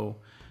know?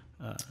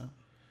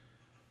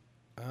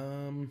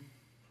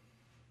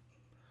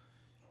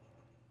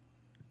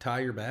 tie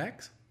your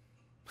bags.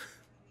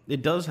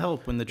 It does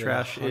help when the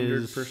trash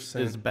is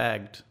 100%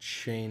 bagged.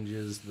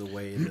 Changes the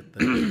way that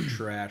the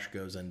trash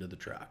goes into the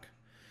truck.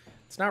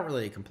 It's not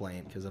really a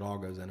complaint because it all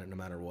goes in it no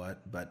matter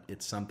what, but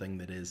it's something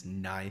that is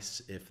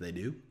nice if they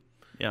do.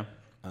 Yeah.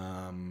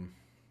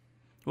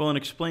 Well, and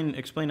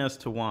explain as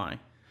to why.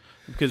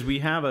 Because we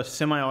have a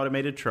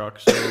semi-automated truck,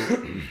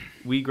 so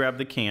we grab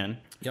the can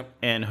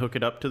and hook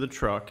it up to the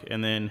truck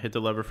and then hit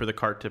the lever for the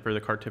cart tipper.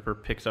 The cart tipper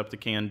picks up the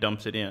can,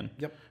 dumps it in.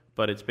 Yep.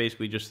 But it's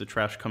basically just the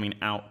trash coming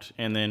out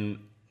and then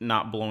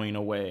not blowing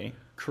away.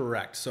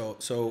 Correct.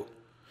 So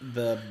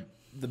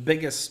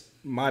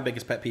my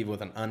biggest pet peeve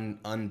with an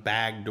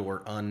unbagged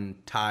or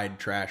untied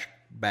trash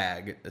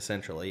bag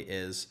essentially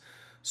is,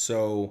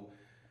 so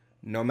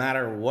no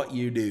matter what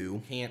you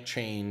do, can't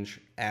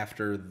change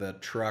after the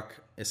truck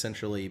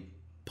essentially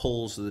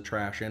pulls the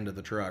trash into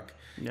the truck.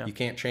 Yeah. You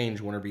can't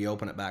change whenever you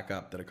open it back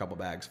up that a couple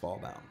bags fall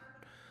down.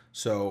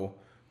 So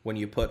when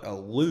you put a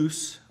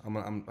loose,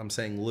 I'm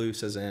saying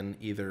loose as in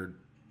either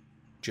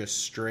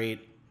just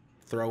straight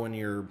throwing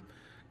your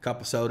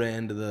cup of soda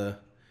into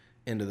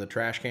the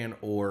trash can,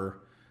 or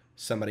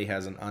somebody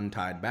has an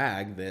untied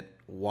bag that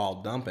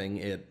while dumping,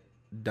 it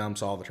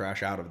dumps all the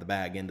trash out of the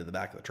bag into the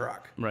back of the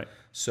truck. Right.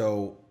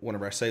 So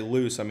whenever I say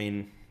loose, I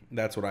mean,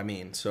 that's what I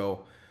mean.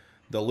 So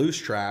the loose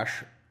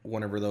trash,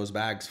 whenever those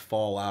bags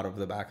fall out of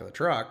the back of the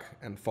truck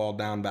and fall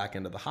down back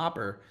into the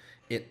hopper,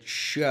 it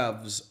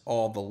shoves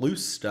all the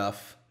loose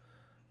stuff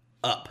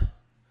up,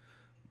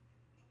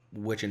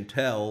 which in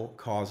turn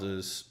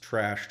causes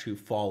trash to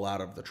fall out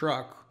of the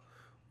truck,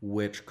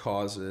 which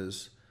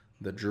causes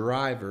the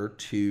driver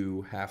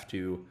to have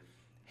to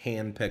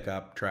hand pick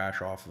up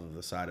trash off of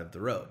the side of the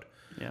road.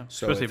 Yeah,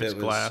 so especially if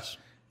it's glass.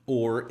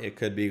 Or it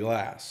could be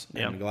glass.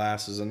 Yeah. And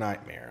glass is a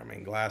nightmare. I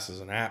mean, glass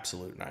is an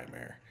absolute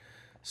nightmare.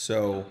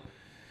 So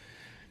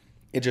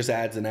it just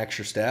adds an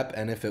extra step.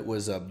 And if it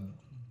was a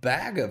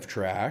bag of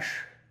trash,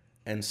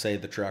 and say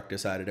the truck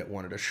decided it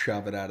wanted to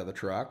shove it out of the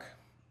truck,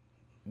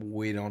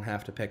 we don't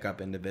have to pick up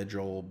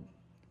individual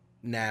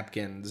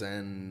napkins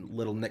and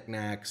little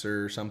knickknacks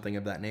or something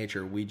of that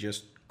nature. We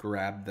just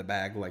grab the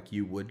bag like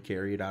you would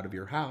carry it out of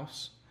your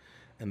house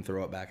and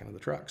throw it back into the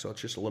truck. So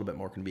it's just a little bit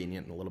more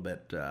convenient and a little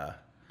bit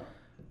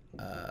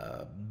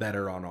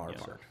better on our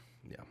part.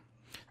 Yeah.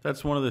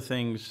 That's one of the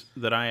things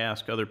that I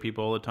ask other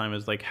people all the time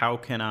is like, how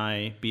can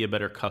I be a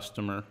better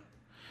customer?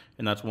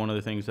 And that's one of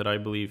the things that I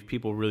believe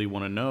people really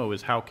want to know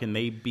is how can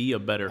they be a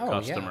better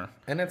customer?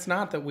 Yeah. And it's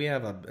not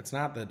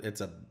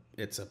that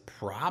it's a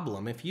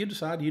problem. If you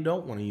decide you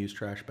don't want to use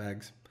trash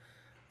bags,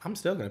 I'm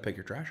still going to pick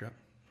your trash up.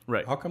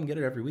 Right. I'll come get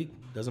it every week.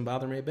 Doesn't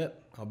bother me a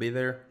bit. I'll be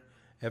there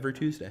every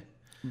Tuesday.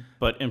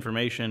 But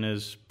information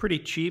is pretty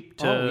cheap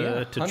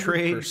to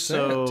trade.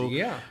 So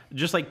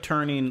just like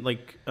turning,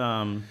 like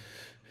one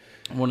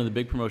of the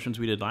big promotions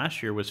we did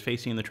last year was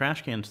facing the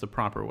trash cans the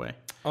proper way.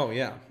 Oh,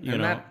 yeah.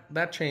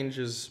 That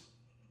changes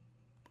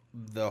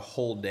the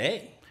whole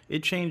day.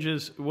 It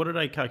changes. What did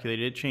I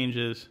calculate? It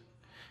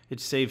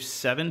saves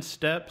 7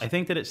 steps. I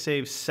think that it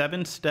saves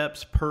 7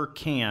 steps per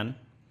can.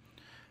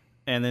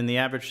 And then the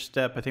average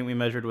step, I think we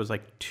measured, was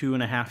like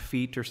 2.5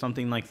 feet or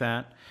something like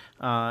that.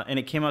 And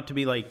it came out to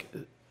be like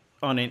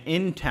on an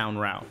in-town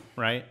route,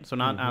 right? So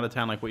not out of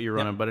town like what you're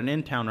running, but an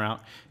in-town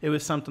route. It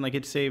was something like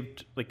it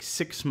saved like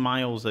 6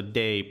 miles a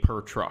day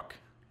per truck,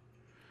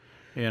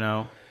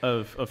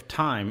 of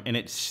time,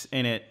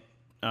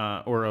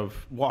 or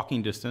of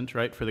walking distance,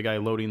 right, for the guy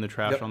loading the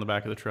trash on the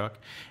back of the truck,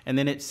 and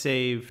then it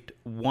saved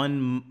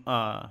 1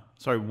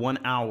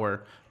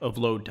 hour of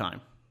load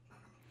time.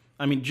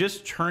 I mean,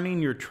 just turning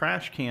your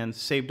trash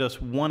cans saved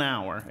us 1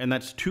 hour, and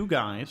that's 2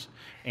 guys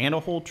and a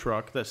whole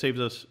truck. That saves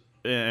us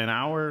an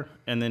hour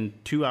and then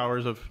 2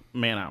 hours of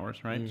man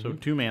hours, right? So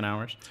 2 man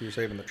hours. So you're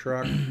saving the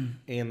truck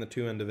and the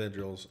 2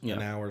 individuals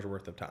an hour's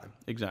worth of time.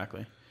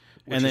 Exactly.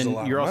 Which and is then a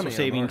lot you're of also money on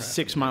saving our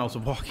 6 miles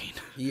of walking.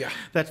 Yeah.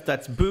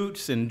 That's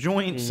boots and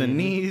joints and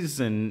knees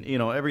and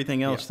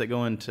everything else that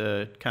go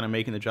into kind of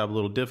making the job a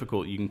little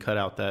difficult. You can cut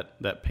out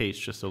that pace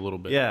just a little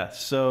bit. Yeah.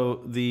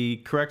 So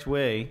the correct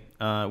way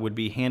would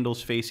be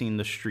handles facing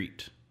the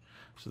street.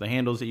 So the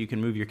handles that you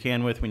can move your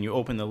can with, when you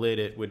open the lid,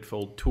 it would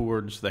fold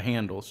towards the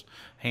handles.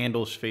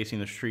 Handles facing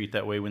the street.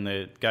 That way, when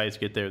the guys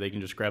get there, they can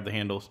just grab the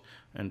handles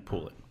and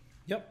pull it.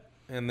 Yep.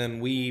 And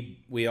then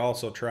we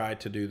also try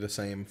to do the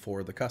same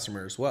for the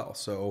customer as well.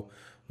 So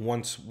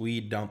once we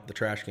dump the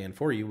trash can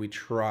for you, we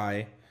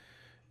try,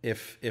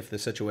 if the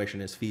situation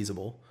is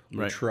feasible,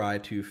 we try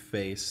to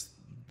face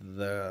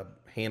the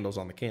handles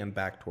on the can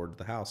back towards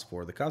the house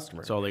for the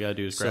customer. So all they got to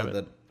do is grab it.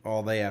 So that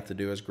all they have to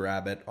do is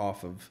grab it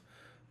off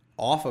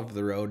of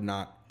the road,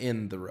 not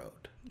in the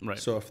road. Right.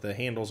 So if the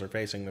handles are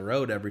facing the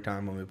road every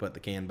time when we put the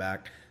can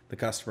back, the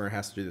customer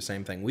has to do the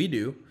same thing we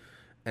do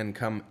and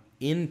come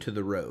into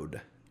the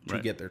road to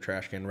get their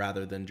trash can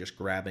rather than just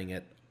grabbing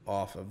it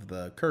off of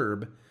the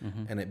curb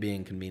and it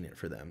being convenient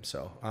for them.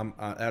 So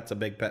that's a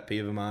big pet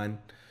peeve of mine.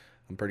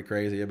 I'm pretty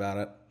crazy about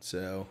it.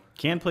 So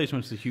can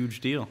placement's a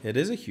huge deal. It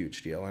is a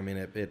huge deal. I mean,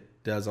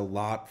 it does a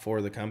lot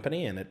for the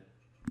company, and it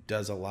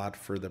does a lot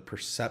for the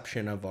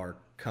perception of our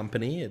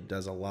company. It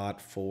does a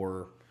lot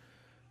for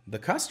the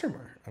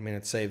customer. I mean,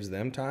 it saves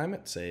them time.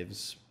 It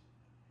saves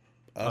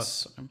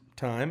us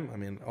time. I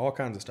mean, all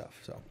kinds of stuff.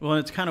 So well,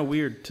 it's kind of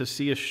weird to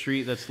see a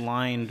street that's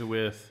lined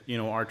with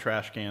our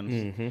trash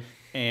cans,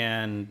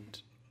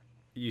 and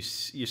you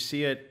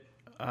see it,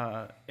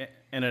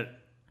 and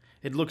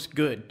it looks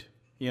good.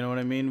 You know what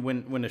I mean?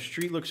 When a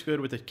street looks good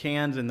with the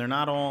cans and they're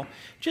not all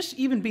just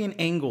even being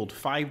angled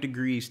 5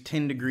 degrees,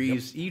 10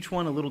 degrees, each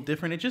one a little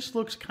different. It just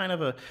looks kind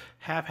of a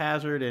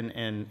haphazard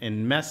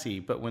and messy.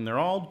 But when they're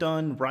all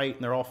done right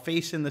and they're all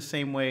facing the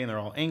same way and they're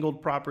all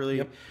angled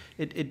properly,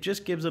 it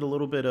just gives it a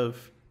little bit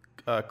of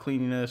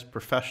cleanliness,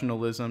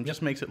 professionalism,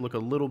 just makes it look a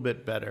little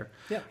bit better.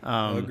 Yeah,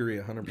 I agree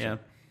 100%. Yeah.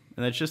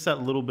 And it's just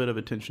that little bit of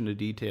attention to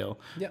detail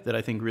that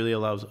I think really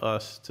allows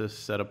us to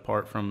set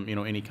apart from,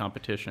 any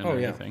competition or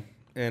anything.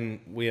 And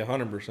we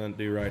 100%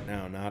 do right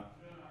now, not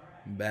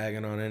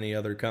bagging on any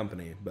other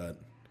company, but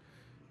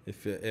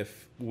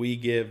if we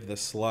give the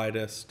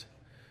slightest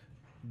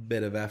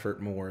bit of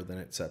effort more, then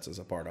it sets us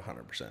apart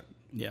 100%.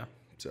 Yeah.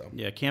 So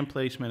can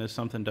placement is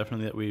something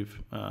definitely that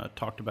we've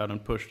talked about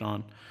and pushed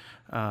on,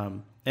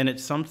 and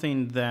it's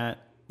something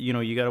that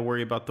you got to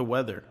worry about the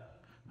weather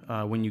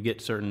when you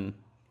get certain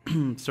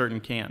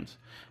cans.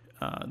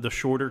 The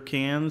shorter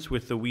cans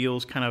with the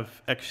wheels kind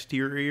of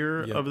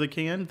exterior of the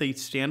can, they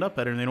stand up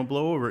better and they don't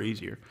blow over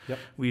easier.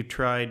 We've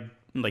tried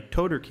like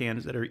toter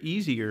cans that are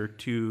easier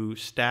to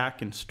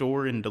stack and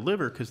store and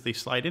deliver because they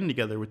slide in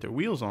together with their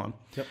wheels on.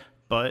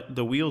 But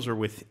the wheels are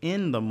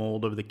within the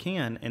mold of the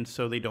can, and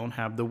so they don't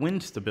have the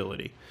wind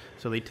stability.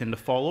 So they tend to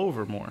fall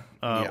over more,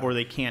 or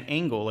they can't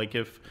angle. Like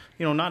if,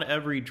 not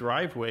every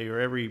driveway or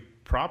every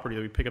property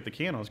that we pick up the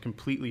can on is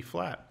completely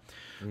flat.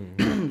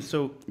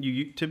 So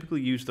you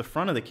typically use the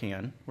front of the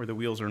can where the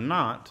wheels are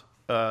not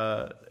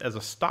as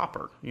a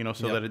stopper,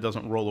 so that it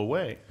doesn't roll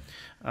away.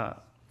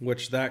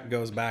 Which that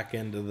goes back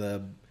into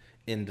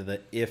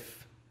the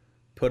if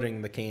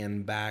putting the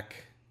can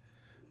back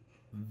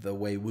the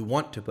way we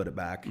want to put it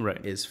back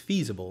is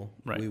feasible,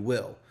 we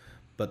will.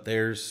 But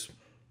there's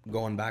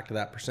going back to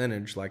that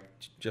percentage,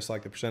 just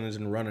like the percentage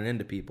in running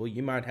into people,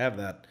 you might have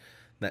that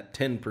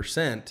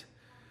 10%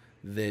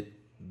 that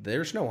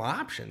there's no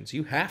options.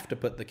 You have to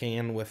put the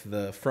can with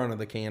the front of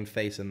the can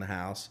facing the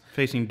house.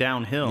 Facing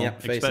downhill. Yeah,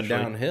 facing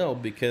downhill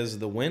because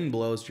the wind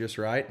blows just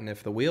right. And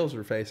if the wheels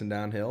are facing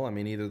downhill, I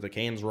mean, either the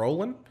can's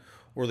rolling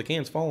or the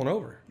can's falling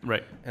over.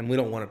 Right. And we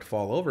don't want it to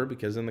fall over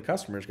because then the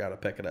customer's got to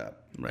pick it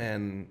up. Right.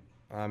 And,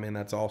 I mean,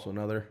 that's also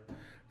another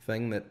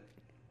thing that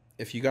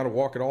if you got to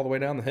walk it all the way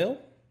down the hill,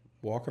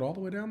 walk it all the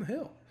way down the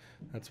hill.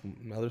 That's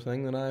another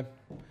thing that I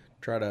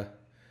try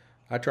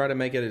to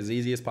make it as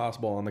easy as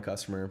possible on the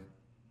customer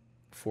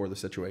for the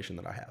situation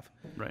that I have.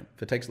 Right.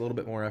 If it takes a little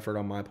bit more effort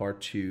on my part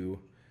to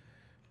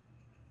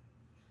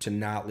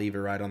not leave it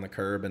right on the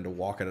curb and to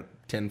walk it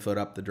 10 foot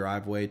up the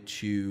driveway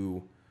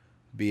to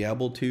be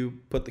able to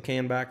put the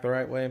can back the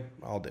right way,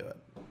 I'll do it.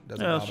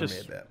 Doesn't bother me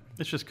a bit.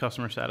 It's just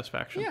customer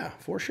satisfaction. Yeah,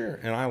 for sure.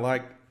 And I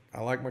like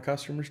my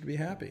customers to be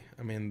happy.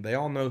 I mean, they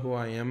all know who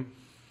I am.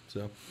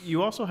 So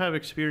You also have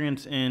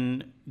experience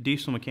in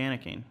diesel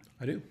mechanicking.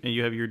 I do. And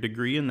you have your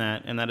degree in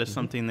that, and that is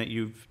something that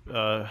you've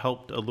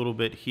helped a little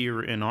bit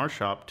here in our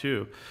shop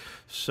too.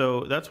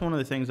 So that's one of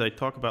the things I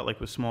talk about, like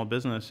with small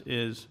business,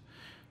 is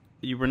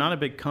we're not a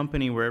big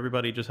company where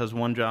everybody just has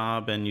one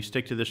job and you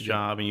stick to this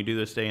job and you do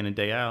this day in and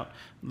day out.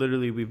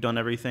 Literally, we've done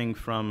everything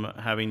from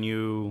having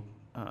you,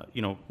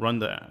 run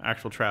the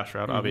actual trash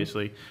route,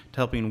 obviously, to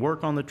helping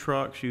work on the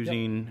trucks,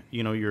 using,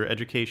 your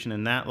education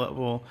in that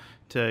level,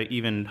 to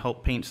even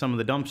help paint some of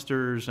the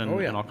dumpsters and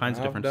all kinds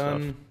of different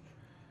stuff.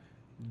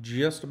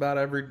 Just about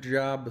every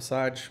job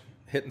besides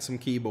hitting some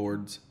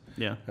keyboards.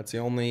 Yeah. That's the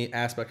only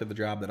aspect of the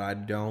job that I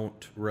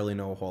don't really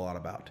know a whole lot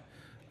about.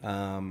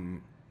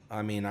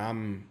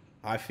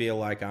 I feel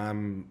like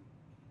I'm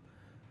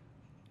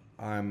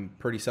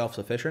pretty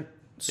self-sufficient.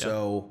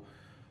 So,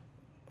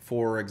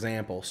 for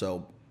example,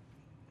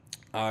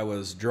 I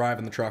was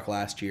driving the truck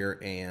last year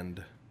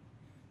and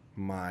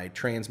my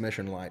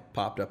transmission light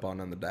popped up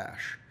on the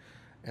dash.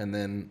 And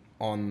then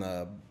on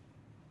the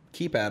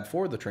keypad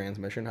for the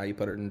transmission, how you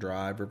put it in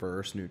drive,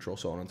 reverse, neutral,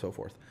 so on and so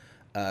forth,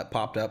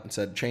 popped up and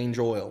said, change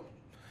oil.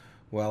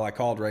 Well, I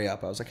called Ray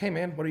up. I was like, hey,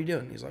 man, what are you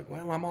doing? He's like,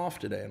 well, I'm off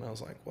today. And I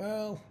was like,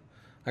 well,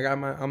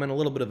 I'm in a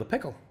little bit of a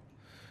pickle.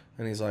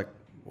 And he's like,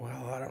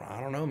 well, I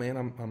don't know,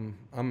 man.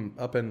 I'm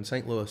up in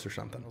St. Louis or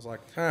something. I was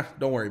like,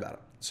 don't worry about it.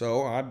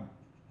 So I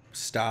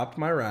stopped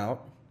my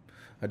route.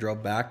 I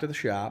drove back to the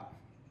shop,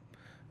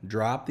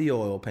 dropped the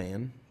oil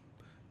pan,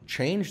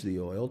 changed the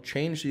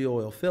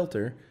oil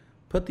filter,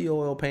 put the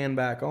oil pan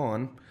back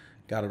on,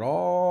 got it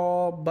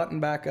all buttoned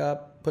back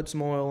up, put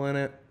some oil in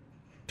it,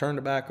 turned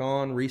it back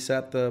on,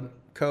 reset the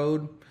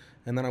code,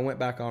 and then I went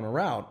back on a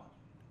route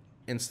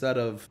instead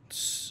of...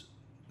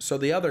 So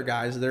the other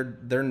guys,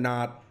 they're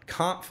not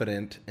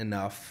confident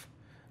enough.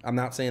 I'm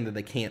not saying that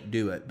they can't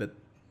do it, but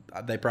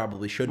they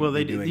probably shouldn't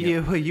be doing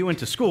it. You went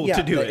to school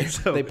to do it.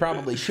 So. They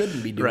probably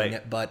shouldn't be doing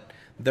it, but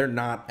they're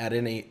not at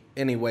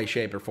any way,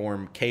 shape, or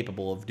form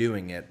capable of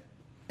doing it.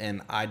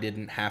 And I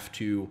didn't have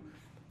to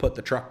put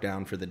the truck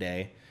down for the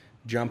day,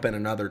 jump in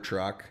another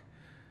truck,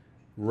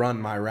 run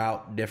my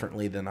route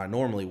differently than I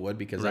normally would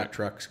because that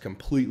truck's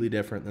completely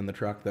different than the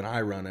truck that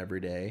I run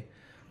every day.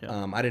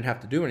 Yeah. I didn't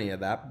have to do any of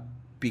that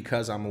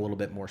because I'm a little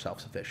bit more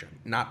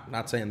self-sufficient.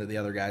 Not saying that the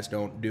other guys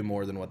don't do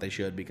more than what they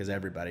should, because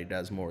everybody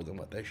does more than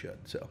what they should.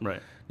 So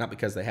not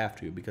because they have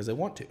to, because they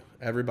want to.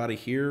 Everybody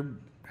here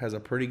has a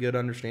pretty good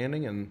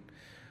understanding, and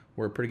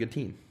we're a pretty good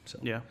team. So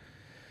Yeah,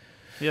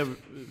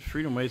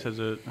 Freedom Ways has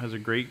a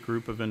great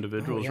group of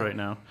individuals right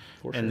now,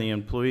 and the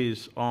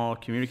employees all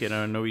communicate.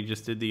 And I know we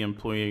just did the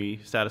employee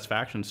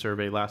satisfaction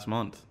survey last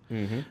month.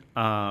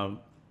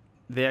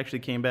 They actually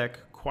came back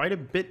quite a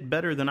bit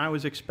better than I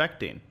was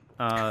expecting.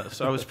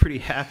 So I was pretty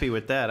happy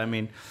with that. I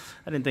mean,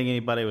 I didn't think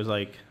anybody was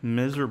like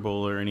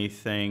miserable or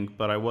anything,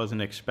 but I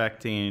wasn't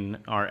expecting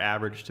our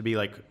average to be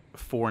like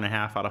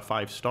 4.5 out of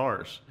 5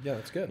 stars. Yeah,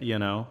 that's good.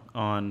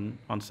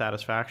 On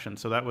satisfaction.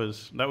 So that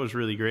was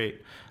really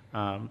great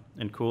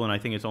and cool. And I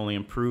think it's only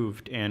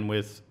improved. And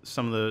with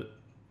some of the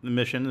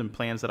missions and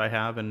plans that I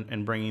have,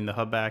 and bringing the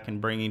hub back,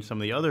 and bringing some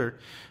of the other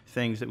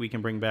things that we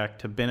can bring back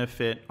to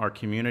benefit our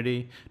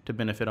community, to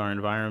benefit our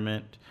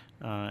environment.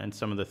 And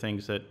some of the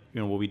things that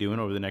we'll be doing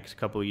over the next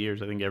couple of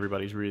years, I think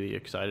everybody's really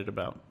excited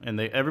about, and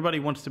everybody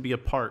wants to be a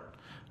part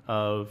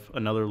of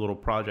another little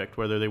project,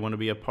 whether they want to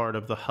be a part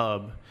of the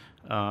hub,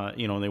 they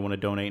want to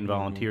donate and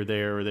volunteer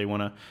there, or they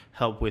want to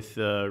help with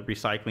the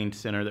recycling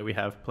center that we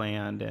have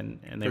planned, and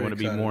they want to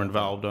be more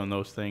involved on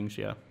those things.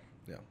 Yeah.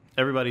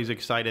 Everybody's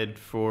excited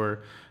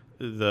for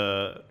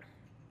the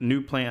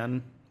new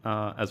plan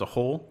as a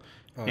whole,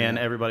 and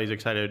everybody's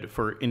excited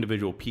for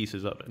individual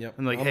pieces of it. Yep.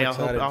 And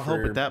I'll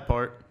help with that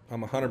part.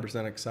 I'm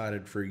 100%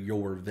 excited for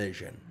your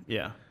vision.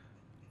 Yeah.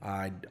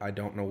 I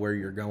don't know where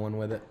you're going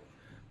with it,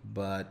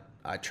 but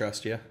I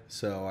trust you.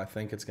 So I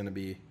think it's going to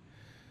be,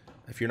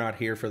 if you're not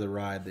here for the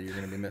ride, that you're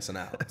going to be missing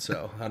out.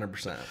 So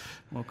 100%.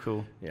 Well,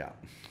 cool. Yeah.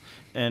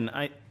 And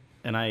I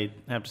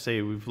have to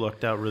say, we've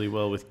lucked out really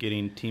well with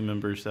getting team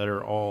members that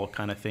are all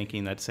kind of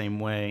thinking that same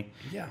way.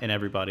 Yeah. And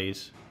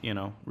everybody's,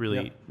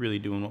 really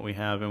doing what we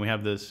have. And we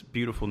have this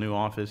beautiful new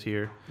office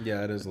here.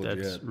 Yeah, it is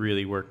legit. That's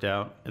really worked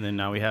out. And then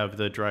now we have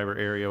the driver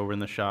area over in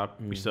the shop.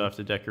 We still have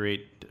to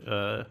decorate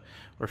or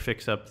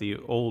fix up the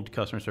old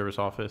customer service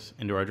office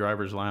into our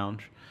driver's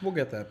lounge. We'll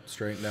get that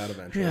straightened out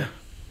eventually. Yeah.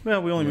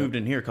 Well, we only moved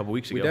in here a couple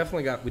weeks ago.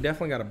 We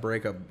definitely got to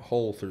break a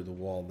hole through the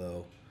wall,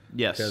 though.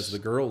 Yes. Because the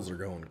girls are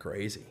going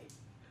crazy.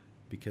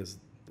 Because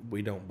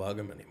we don't bug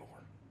them anymore.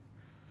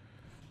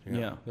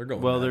 Yeah. They're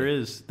going. Well, there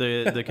is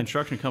the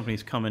construction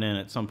company's coming in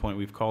at some point.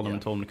 We've called them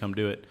and told them to come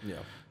do it. Yeah.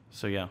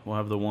 So we'll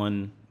have the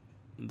one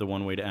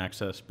way to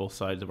access both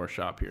sides of our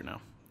shop here now.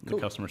 Cool.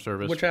 The customer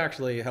service, which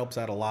actually helps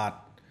out a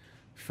lot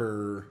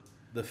for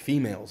the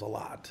females a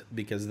lot,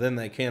 because then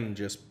they can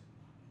just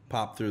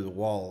pop through the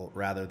wall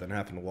rather than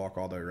having to walk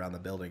all the way around the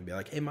building and be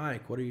like, "Hey,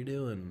 Mike, what are you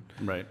doing?"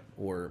 Right.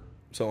 Or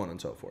so on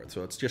and so forth.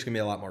 So it's just gonna be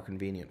a lot more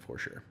convenient for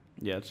sure.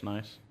 Yeah, it's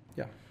nice.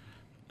 Yeah.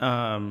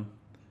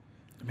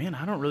 Man,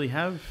 I don't really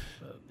have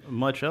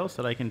much else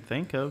that I can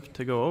think of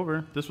to go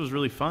over. This was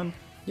really fun.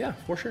 Yeah,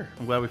 for sure.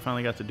 I'm glad we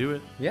finally got to do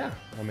it. Yeah,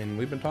 I mean,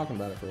 we've been talking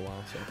about it for a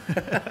while,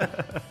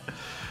 so.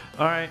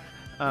 All right.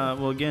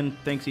 Well, again,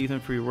 thanks, Ethan,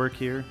 for your work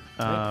here.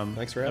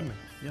 Thanks for having me.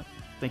 Yep.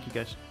 Thank you,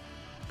 guys.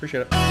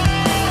 Appreciate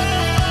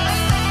it.